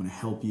edify you, I'm going to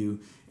help you,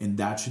 and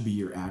that should be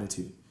your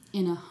attitude.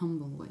 In a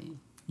humble way.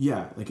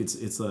 Yeah, like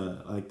it's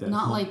like that.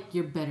 Not like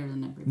you're better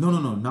than everybody.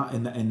 No, not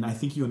and I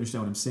think you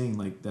understand what I'm saying.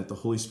 Like that, the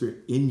Holy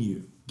Spirit in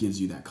you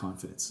gives you that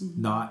confidence,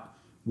 not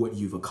what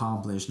you've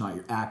accomplished, not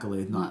your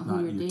accolades, not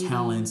your dating,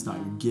 talents, not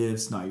your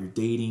gifts, not your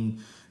dating,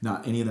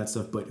 not any of that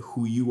stuff, but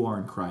who you are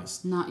in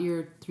Christ. Not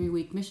your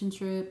 3-week mission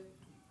trip.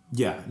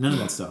 Yeah, none of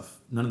that stuff.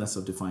 None of that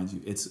stuff defines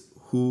you. It's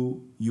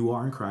who you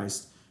are in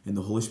Christ and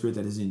the Holy Spirit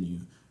that is in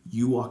you.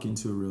 You walk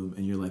into a room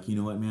and you're like, you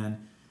know what,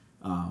 man?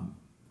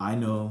 I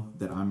know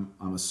that I'm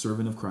a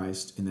servant of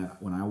Christ, and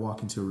that when I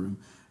walk into a room,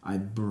 I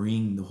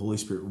bring the Holy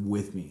Spirit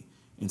with me.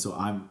 And so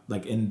I'm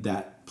like in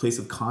that place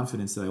of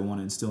confidence that I want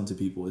to instill into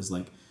people is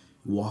like,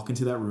 walk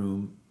into that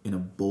room in a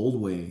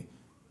bold way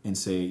and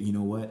say, you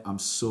know what? I'm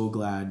so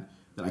glad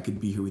that I could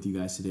be here with you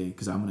guys today,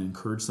 because I'm going to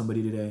encourage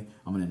somebody today.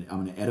 I'm going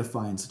to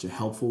edify in such a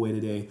helpful way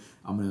today.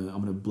 I'm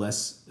going to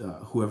bless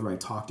whoever I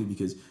talk to,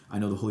 because I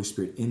know the Holy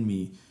Spirit in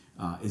me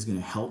is going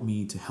to help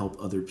me to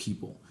help other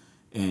people.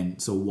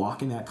 And so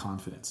walk in that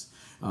confidence.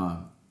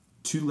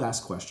 2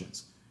 last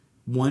questions.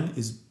 One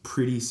is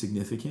pretty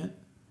significant.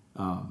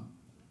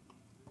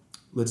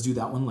 Let's do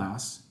that one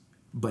last.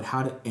 But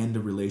how to end a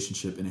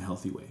relationship in a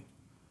healthy way.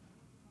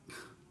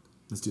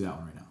 Let's do that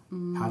one right now.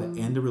 How to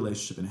end a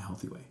relationship in a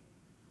healthy way.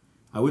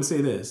 I would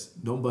say this: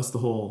 don't bust the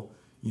whole,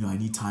 I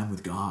need time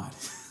with God.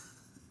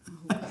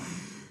 Okay.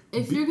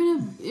 If you're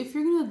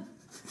gonna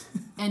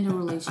end a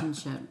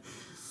relationship,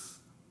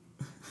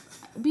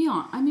 be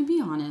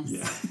honest.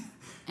 Yeah.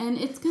 And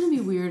it's gonna be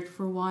weird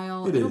for a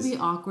while. It'll be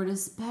awkward,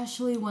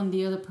 especially when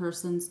the other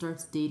person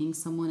starts dating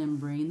someone and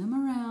bringing them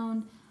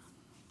around.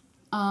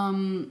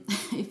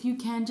 If you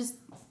can, just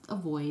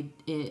avoid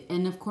it.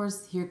 And of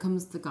course, here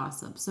comes the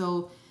gossip.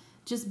 So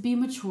just be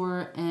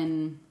mature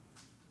and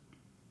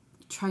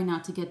try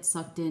not to get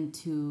sucked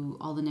into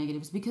all the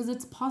negatives, because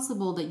it's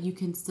possible that you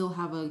can still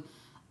have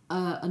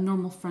a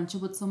normal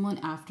friendship with someone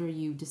after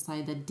you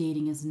decide that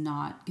dating is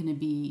not going to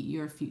be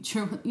your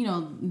future.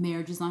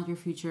 Marriage is not your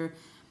future.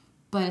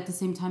 But at the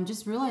same time,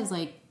 just realize,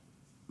 like,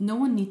 no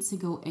one needs to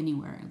go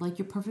anywhere. Like,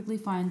 you're perfectly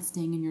fine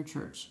staying in your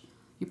church.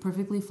 You're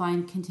perfectly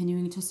fine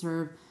continuing to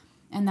serve.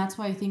 And that's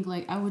why I think,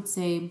 like, I would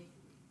say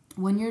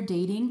when you're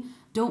dating,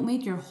 don't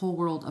make your whole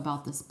world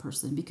about this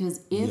person.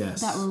 Because if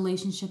that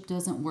relationship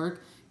doesn't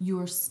work,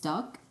 you're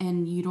stuck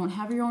and you don't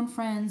have your own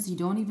friends. You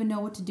don't even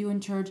know what to do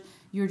in church.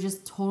 You're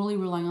just totally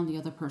relying on the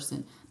other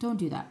person. Don't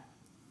do that.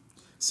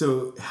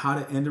 So how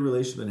to end a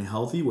relationship in a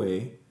healthy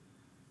way.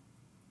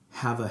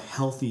 Have a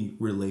healthy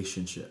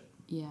relationship.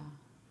 Yeah.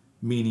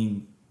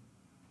 Meaning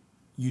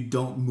you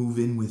don't move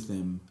in with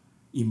them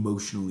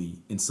emotionally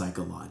and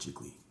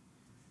psychologically.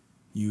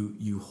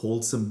 You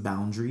hold some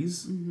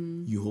boundaries.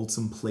 Mm-hmm. You hold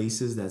some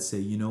places that say,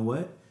 you know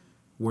what?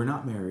 We're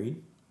not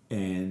married,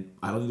 and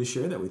I don't need to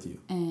share that with you.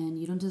 And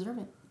you don't deserve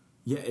it.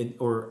 Yeah,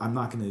 or I'm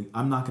not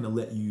gonna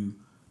let you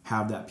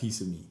have that piece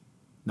of me.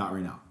 Not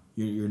right now.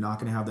 You're not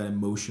gonna have that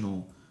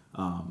emotional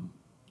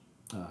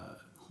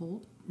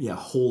hold. Yeah,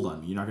 hold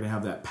on me. You're not going to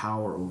have that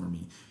power over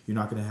me. You're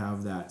not going to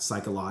have that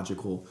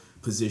psychological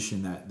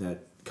position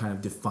that kind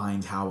of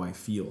defines how I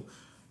feel.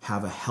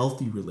 Have a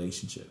healthy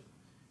relationship.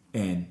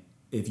 And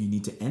if you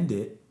need to end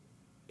it,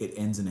 it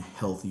ends in a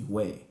healthy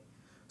way.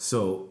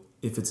 So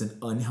if it's an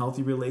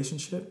unhealthy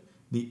relationship,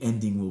 the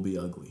ending will be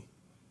ugly.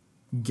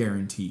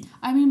 Guaranteed.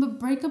 I mean, but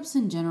breakups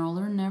in general,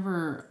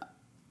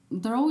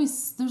 there's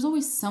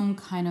always some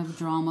kind of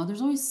drama.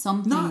 There's always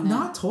something.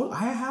 Not total.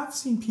 I have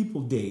seen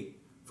people date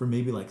for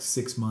maybe like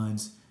 6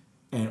 months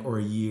or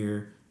a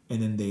year,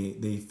 and then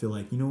they feel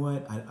like, you know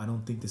what, I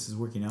don't think this is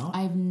working out.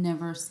 I've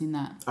never seen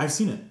that. I've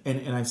seen it,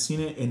 and I've seen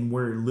it, and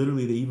where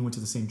literally they even went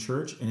to the same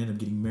church and ended up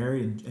getting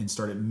married and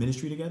started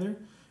ministry together,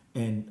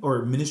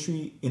 or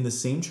ministry in the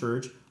same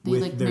church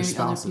with their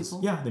spouses.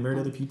 Yeah, they married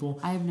other people.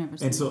 I've never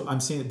seen. And so I'm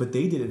saying, but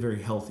they did it very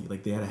healthy.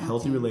 Like they had a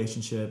healthy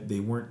relationship. They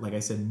weren't, like I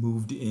said,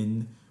 moved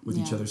in with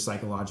each other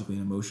psychologically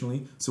and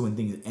emotionally. So when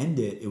things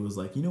ended, it was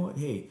like, you know what?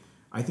 Hey,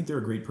 I think they're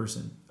a great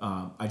person.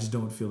 I just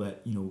don't feel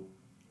that,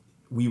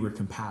 we were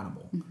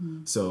compatible.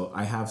 Mm-hmm. So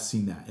I have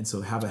seen that. And so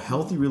have a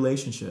healthy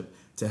relationship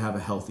to have a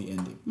healthy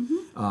ending.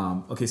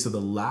 Mm-hmm. Okay, so the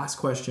last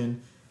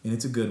question, and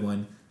it's a good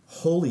one.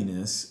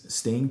 Holiness,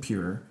 staying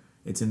pure.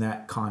 It's in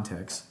that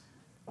context.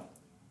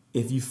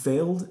 If you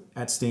failed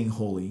at staying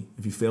holy,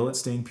 if you fail at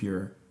staying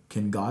pure,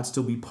 can God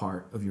still be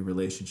part of your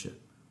relationship?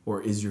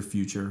 Or is your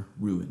future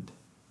ruined?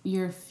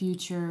 Your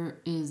future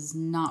is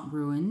not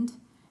ruined.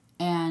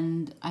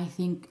 And I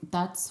think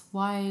that's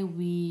why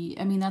we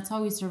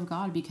serve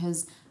God,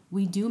 because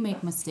we do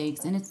make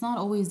mistakes. And it's not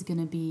always going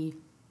to be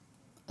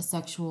a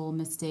sexual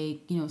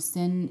mistake.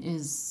 Sin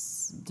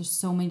there's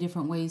so many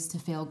different ways to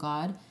fail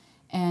God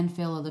and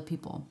fail other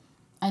people.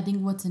 I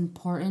think what's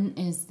important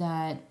is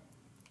that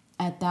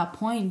at that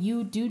point,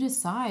 you do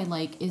decide,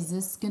 like, is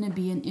this going to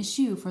be an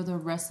issue for the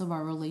rest of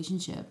our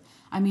relationship?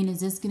 I mean, is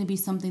this going to be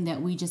something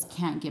that we just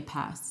can't get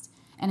past?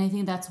 And I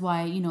think that's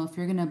why, if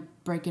you're going to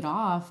break it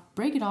off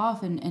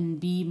and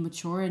be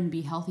mature and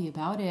be healthy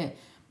about it.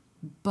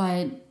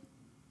 But,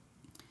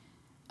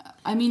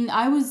 I mean,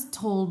 I was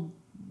told,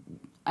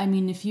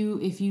 if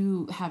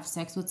you have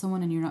sex with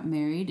someone and you're not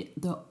married,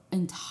 the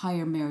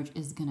entire marriage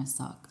is going to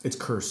suck. It's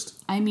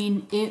cursed. I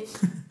mean,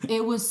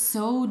 it was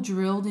so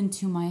drilled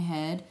into my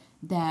head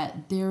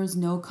that there is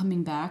no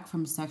coming back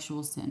from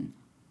sexual sin.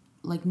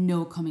 Like,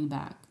 no coming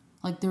back.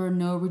 Like, there are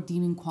no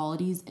redeeming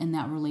qualities in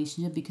that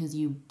relationship because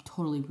you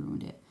totally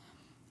ruined it.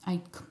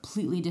 I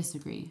completely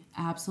disagree.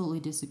 Absolutely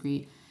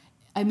disagree.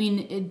 I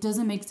mean, it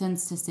doesn't make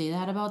sense to say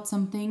that about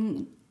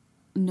something,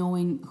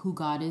 knowing who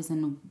God is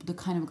and the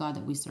kind of God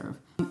that we serve.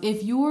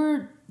 If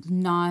you're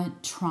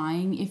not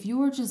trying, if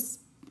you just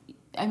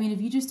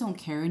don't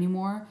care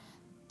anymore,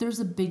 there's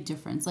a big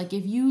difference. Like,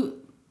 if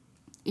you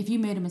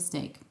made a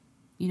mistake,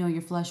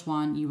 your flesh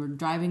won. You were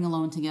driving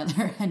alone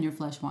together and your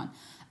flesh won.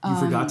 You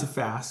forgot to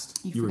fast.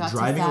 You were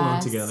driving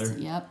alone together.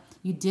 Yep.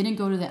 You didn't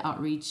go to the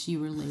outreach.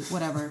 You were late.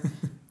 Whatever.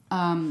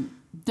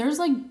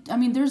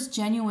 There's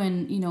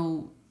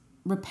genuine,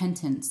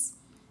 repentance.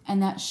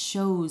 And that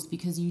shows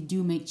because you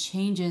do make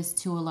changes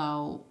to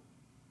allow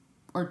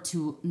or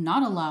to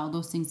not allow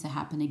those things to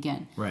happen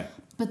again. Right.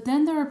 But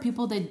then there are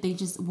people that they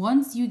just,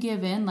 once you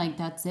give in, like,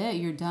 that's it,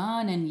 you're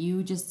done, and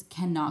you just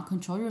cannot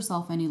control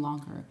yourself any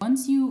longer.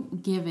 Once you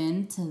give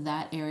in to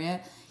that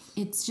area,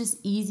 it's just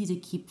easy to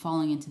keep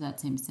falling into that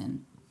same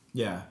sin.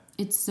 Yeah.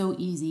 It's so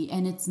easy,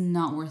 and it's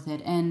not worth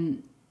it.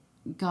 And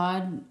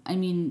God,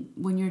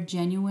 when you're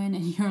genuine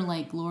and you're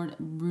like, Lord,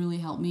 really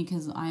help me,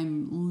 because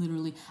I'm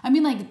literally,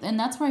 and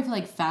that's where I feel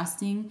like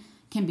fasting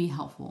can be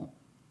helpful.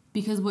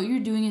 Because what you're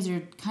doing is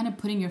you're kind of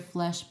putting your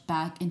flesh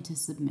back into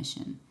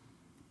submission.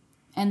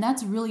 And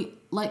that's really,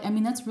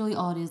 that's really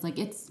all it is. Like,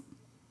 it's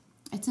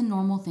a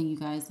normal thing, you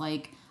guys.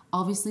 Like,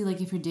 obviously, like,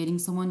 if you're dating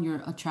someone,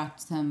 you're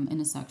attracted to them in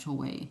a sexual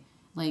way.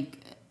 Like,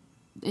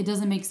 it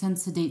doesn't make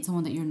sense to date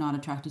someone that you're not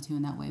attracted to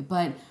in that way.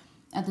 But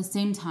at the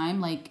same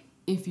time, like,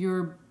 if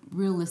you're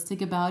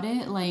realistic about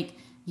it, like,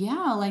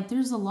 yeah, like,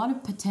 there's a lot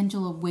of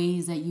potential of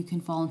ways that you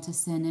can fall into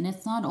sin. And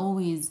it's not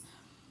always,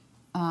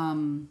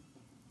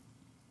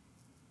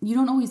 you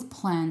don't always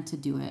plan to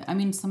do it.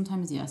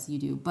 Sometimes, yes, you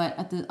do. But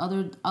at the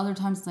other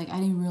times, it's like, I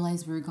didn't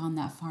realize we were gone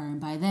that far. And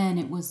by then,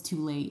 it was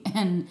too late.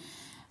 And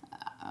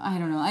I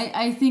don't know.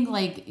 I think,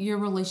 like, your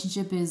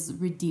relationship is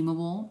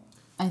redeemable.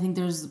 I think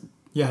there's...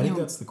 Yeah, I think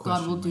that's the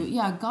question. God will do it.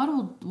 Yeah, God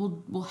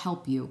will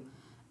help you.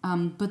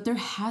 But there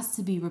has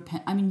to be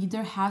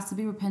there has to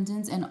be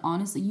repentance. And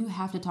honestly, you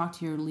have to talk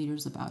to your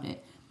leaders about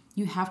it.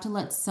 You have to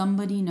let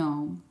somebody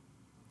know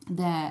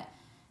that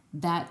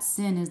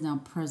sin is now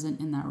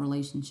present in that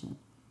relationship.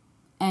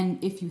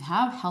 And if you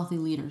have healthy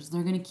leaders,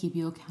 they're going to keep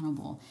you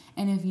accountable.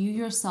 And if you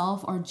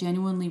yourself are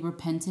genuinely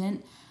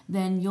repentant,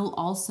 then you'll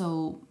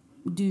also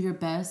do your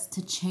best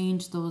to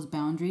change those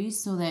boundaries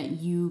so that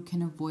you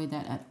can avoid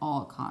that at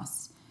all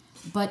costs.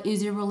 But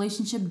is your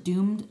relationship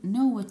doomed?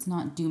 No, it's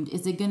not doomed.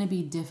 Is it going to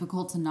be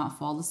difficult to not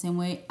fall the same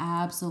way?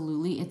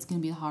 Absolutely. It's going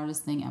to be the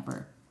hardest thing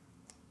ever.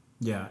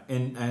 Yeah,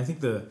 and I think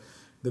the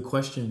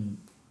question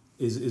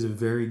is a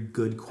very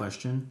good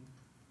question.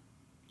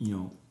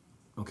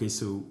 Okay,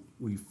 so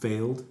we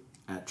failed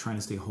at trying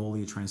to stay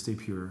holy, trying to stay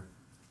pure.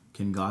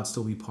 Can God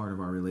still be part of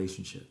our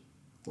relationship?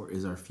 Or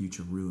is our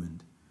future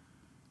ruined?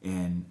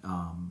 And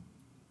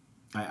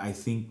I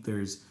think there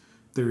is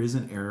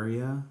an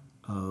area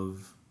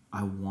of,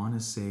 I want to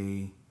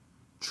say,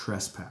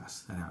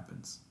 trespass that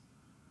happens.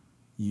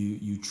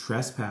 You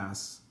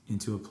trespass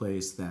into a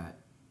place that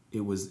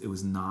it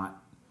was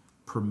not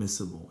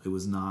permissible. It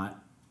was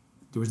not,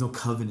 there was no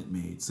covenant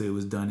made, so it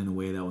was done in a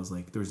way that was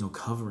like there was no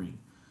covering.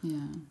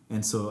 Yeah.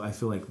 And so I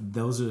feel like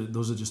those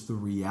are just the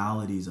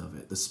realities of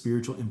it, the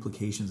spiritual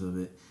implications of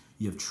it.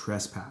 You have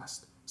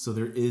trespassed, so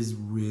there is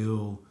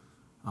real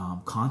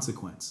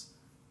consequence.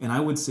 And I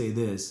would say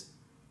this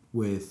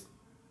with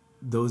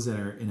those that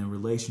are in a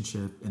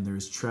relationship and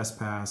there's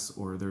trespass,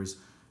 or there's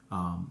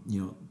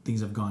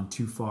things have gone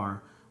too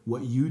far.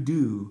 What you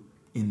do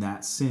in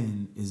that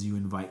sin is you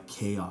invite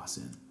chaos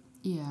in.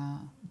 Yeah.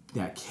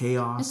 That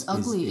chaos it's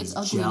ugly. is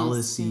it's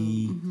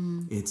jealousy.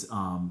 Mm-hmm.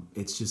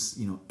 It's just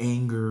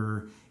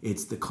anger.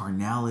 It's the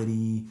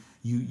carnality.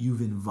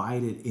 You've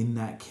invited in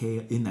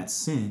that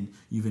sin.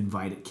 You've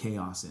invited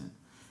chaos in,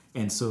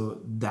 and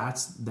so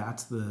that's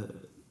the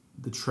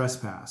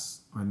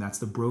trespass, or that's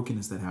the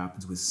brokenness that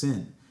happens with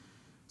sin.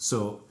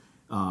 So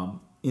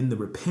in the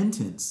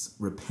repentance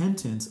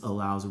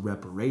allows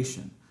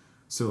reparation.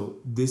 So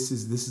this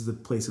is the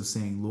place of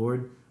saying,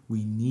 Lord,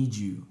 we need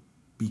you,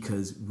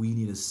 because we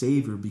need a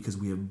savior, because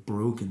we have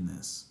broken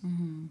this.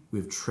 Mm-hmm. We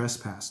have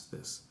trespassed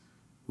this.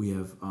 We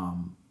have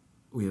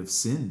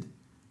sinned.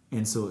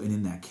 And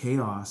in that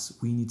chaos,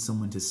 we need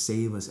someone to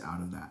save us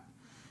out of that.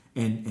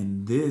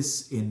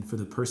 And for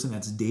the person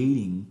that's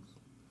dating,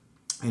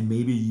 and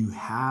maybe you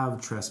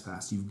have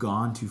trespassed, you've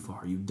gone too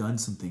far, you've done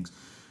some things.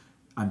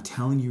 I'm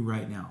telling you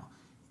right now,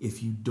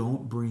 if you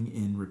don't bring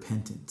in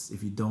repentance,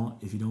 if you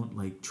don't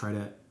like try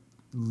to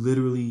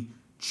literally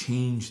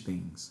change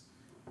things,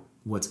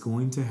 what's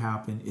going to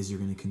happen is you're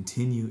going to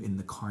continue in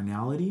the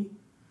carnality,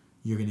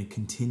 you're going to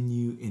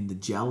continue in the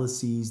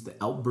jealousies, the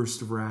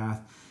outburst of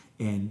wrath,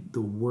 and the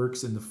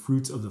works and the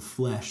fruits of the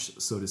flesh,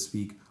 so to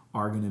speak,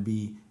 are going to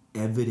be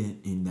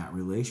evident in that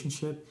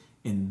relationship.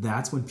 And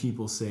that's when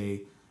people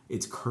say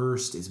it's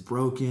cursed, it's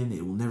broken,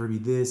 it will never be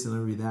this, it'll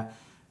never be that.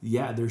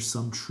 Yeah, there's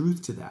some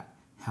truth to that.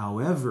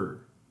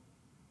 However,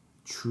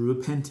 true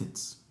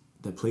repentance,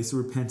 that place of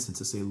repentance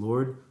to say,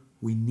 Lord,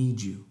 we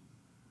need you.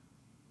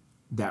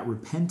 That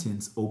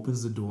repentance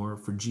opens the door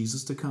for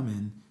Jesus to come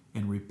in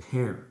and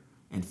repair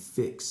and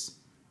fix.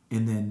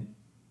 And then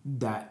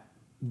that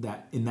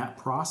in that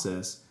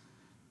process,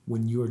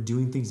 when you are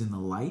doing things in the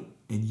light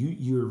and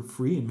you're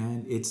free, and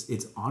man,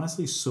 it's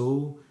honestly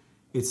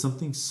it's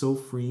something so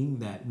freeing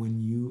that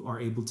when you are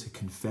able to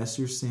confess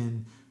your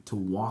sin, to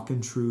walk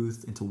in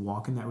truth, and to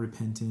walk in that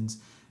repentance,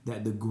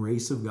 that the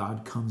grace of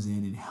God comes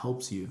in and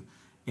helps you.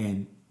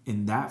 And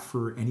that,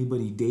 for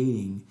anybody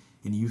dating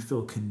and you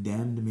feel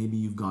condemned, maybe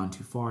you've gone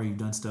too far, you've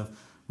done stuff,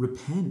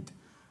 repent.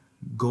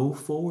 Go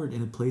forward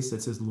in a place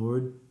that says,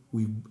 Lord,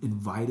 we've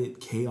invited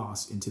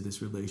chaos into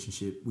this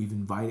relationship. We've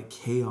invited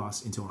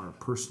chaos into our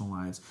personal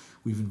lives.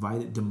 We've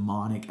invited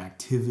demonic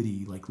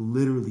activity, like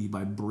literally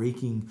by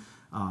breaking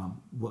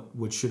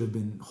what should have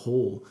been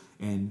whole,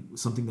 and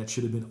something that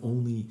should have been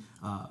only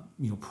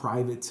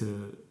private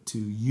to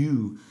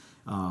you,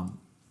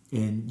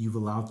 and you've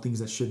allowed things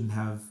that shouldn't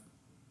have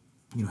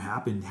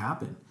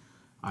happen.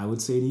 I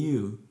would say to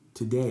you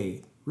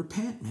today,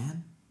 repent,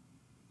 man.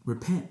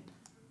 Repent.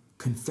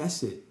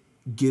 Confess it.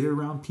 Get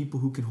around people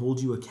who can hold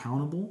you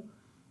accountable,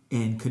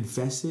 and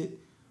confess it,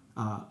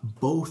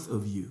 both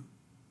of you.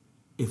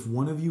 If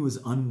one of you is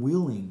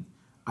unwilling,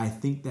 I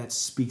think that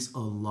speaks a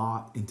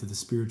lot into the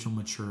spiritual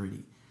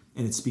maturity,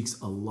 and it speaks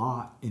a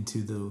lot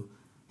into the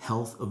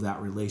health of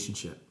that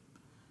relationship.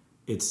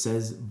 It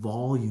says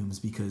volumes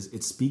because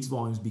it speaks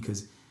volumes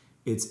because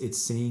it's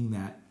saying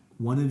that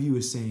one of you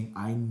is saying,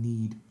 I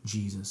need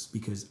Jesus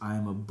because I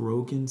am a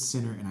broken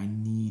sinner and I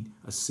need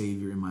a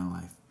savior in my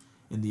life.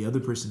 And the other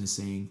person is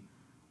saying,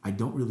 I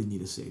don't really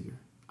need a savior.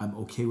 I'm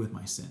okay with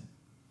my sin.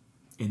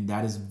 And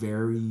that is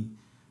very,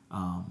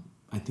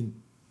 I think,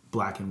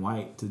 black and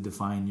white to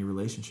define your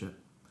relationship.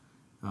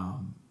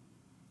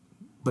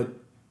 But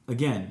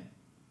again,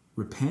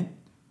 repent,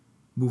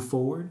 move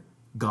forward.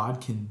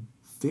 God can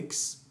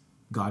fix,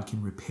 God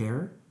can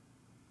repair.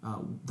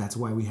 That's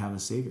why we have a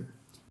savior.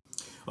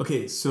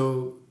 Okay,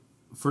 so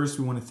first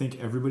we want to thank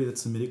everybody that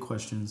submitted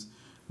questions.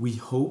 We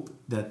hope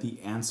that the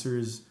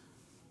answers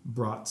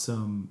brought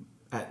some,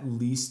 at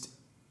least,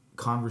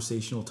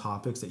 conversational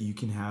topics that you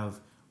can have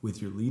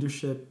with your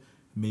leadership,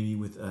 maybe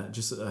with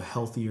just a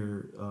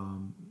healthier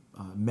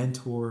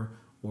mentor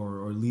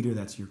or leader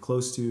that's you're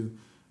close to.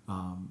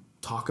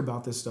 Talk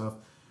about this stuff.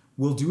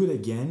 We'll do it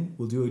again.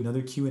 We'll do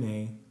another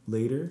Q&A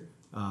later.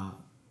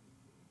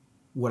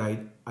 What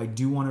I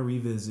do want to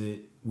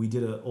revisit, we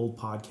did an old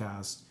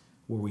podcast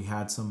where we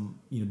had some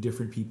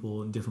different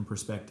people and different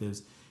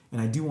perspectives. And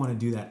I do want to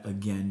do that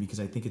again because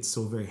I think it's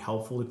so very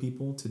helpful to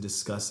people to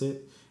discuss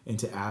it and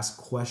to ask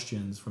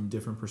questions from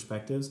different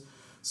perspectives.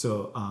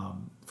 So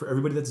for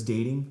everybody that's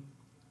dating,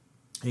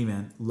 hey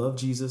man, love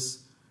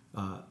Jesus,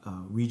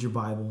 read your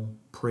Bible,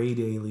 pray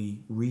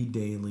daily, read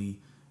daily,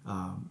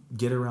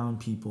 get around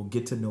people,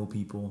 get to know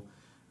people,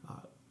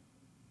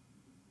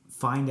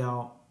 find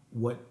out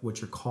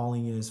what your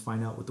calling is,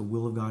 find out what the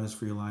will of God is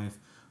for your life,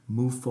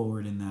 move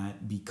forward in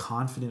that, be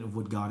confident of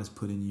what God has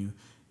put in you,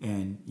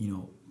 and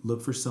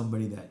look for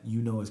somebody that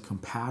is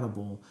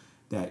compatible,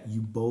 that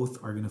you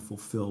both are going to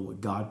fulfill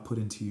what God put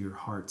into your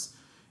hearts,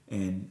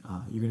 and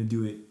you're going to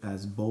do it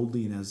as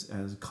boldly and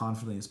as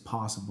confidently as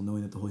possible,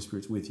 knowing that the Holy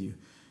Spirit's with you.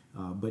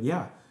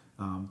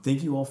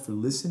 Thank you all for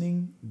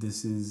listening.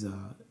 This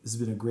has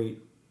been a great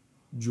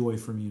joy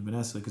for me and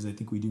Vanessa, because I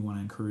think we do want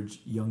to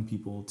encourage young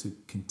people to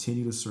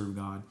continue to serve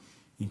God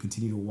and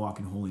continue to walk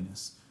in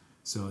holiness.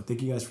 So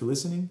thank you guys for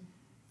listening.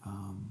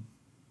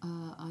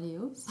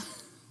 Adios.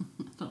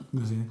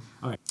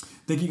 All right.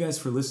 Thank you guys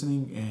for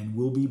listening, and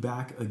we'll be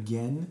back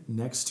again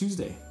next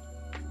Tuesday.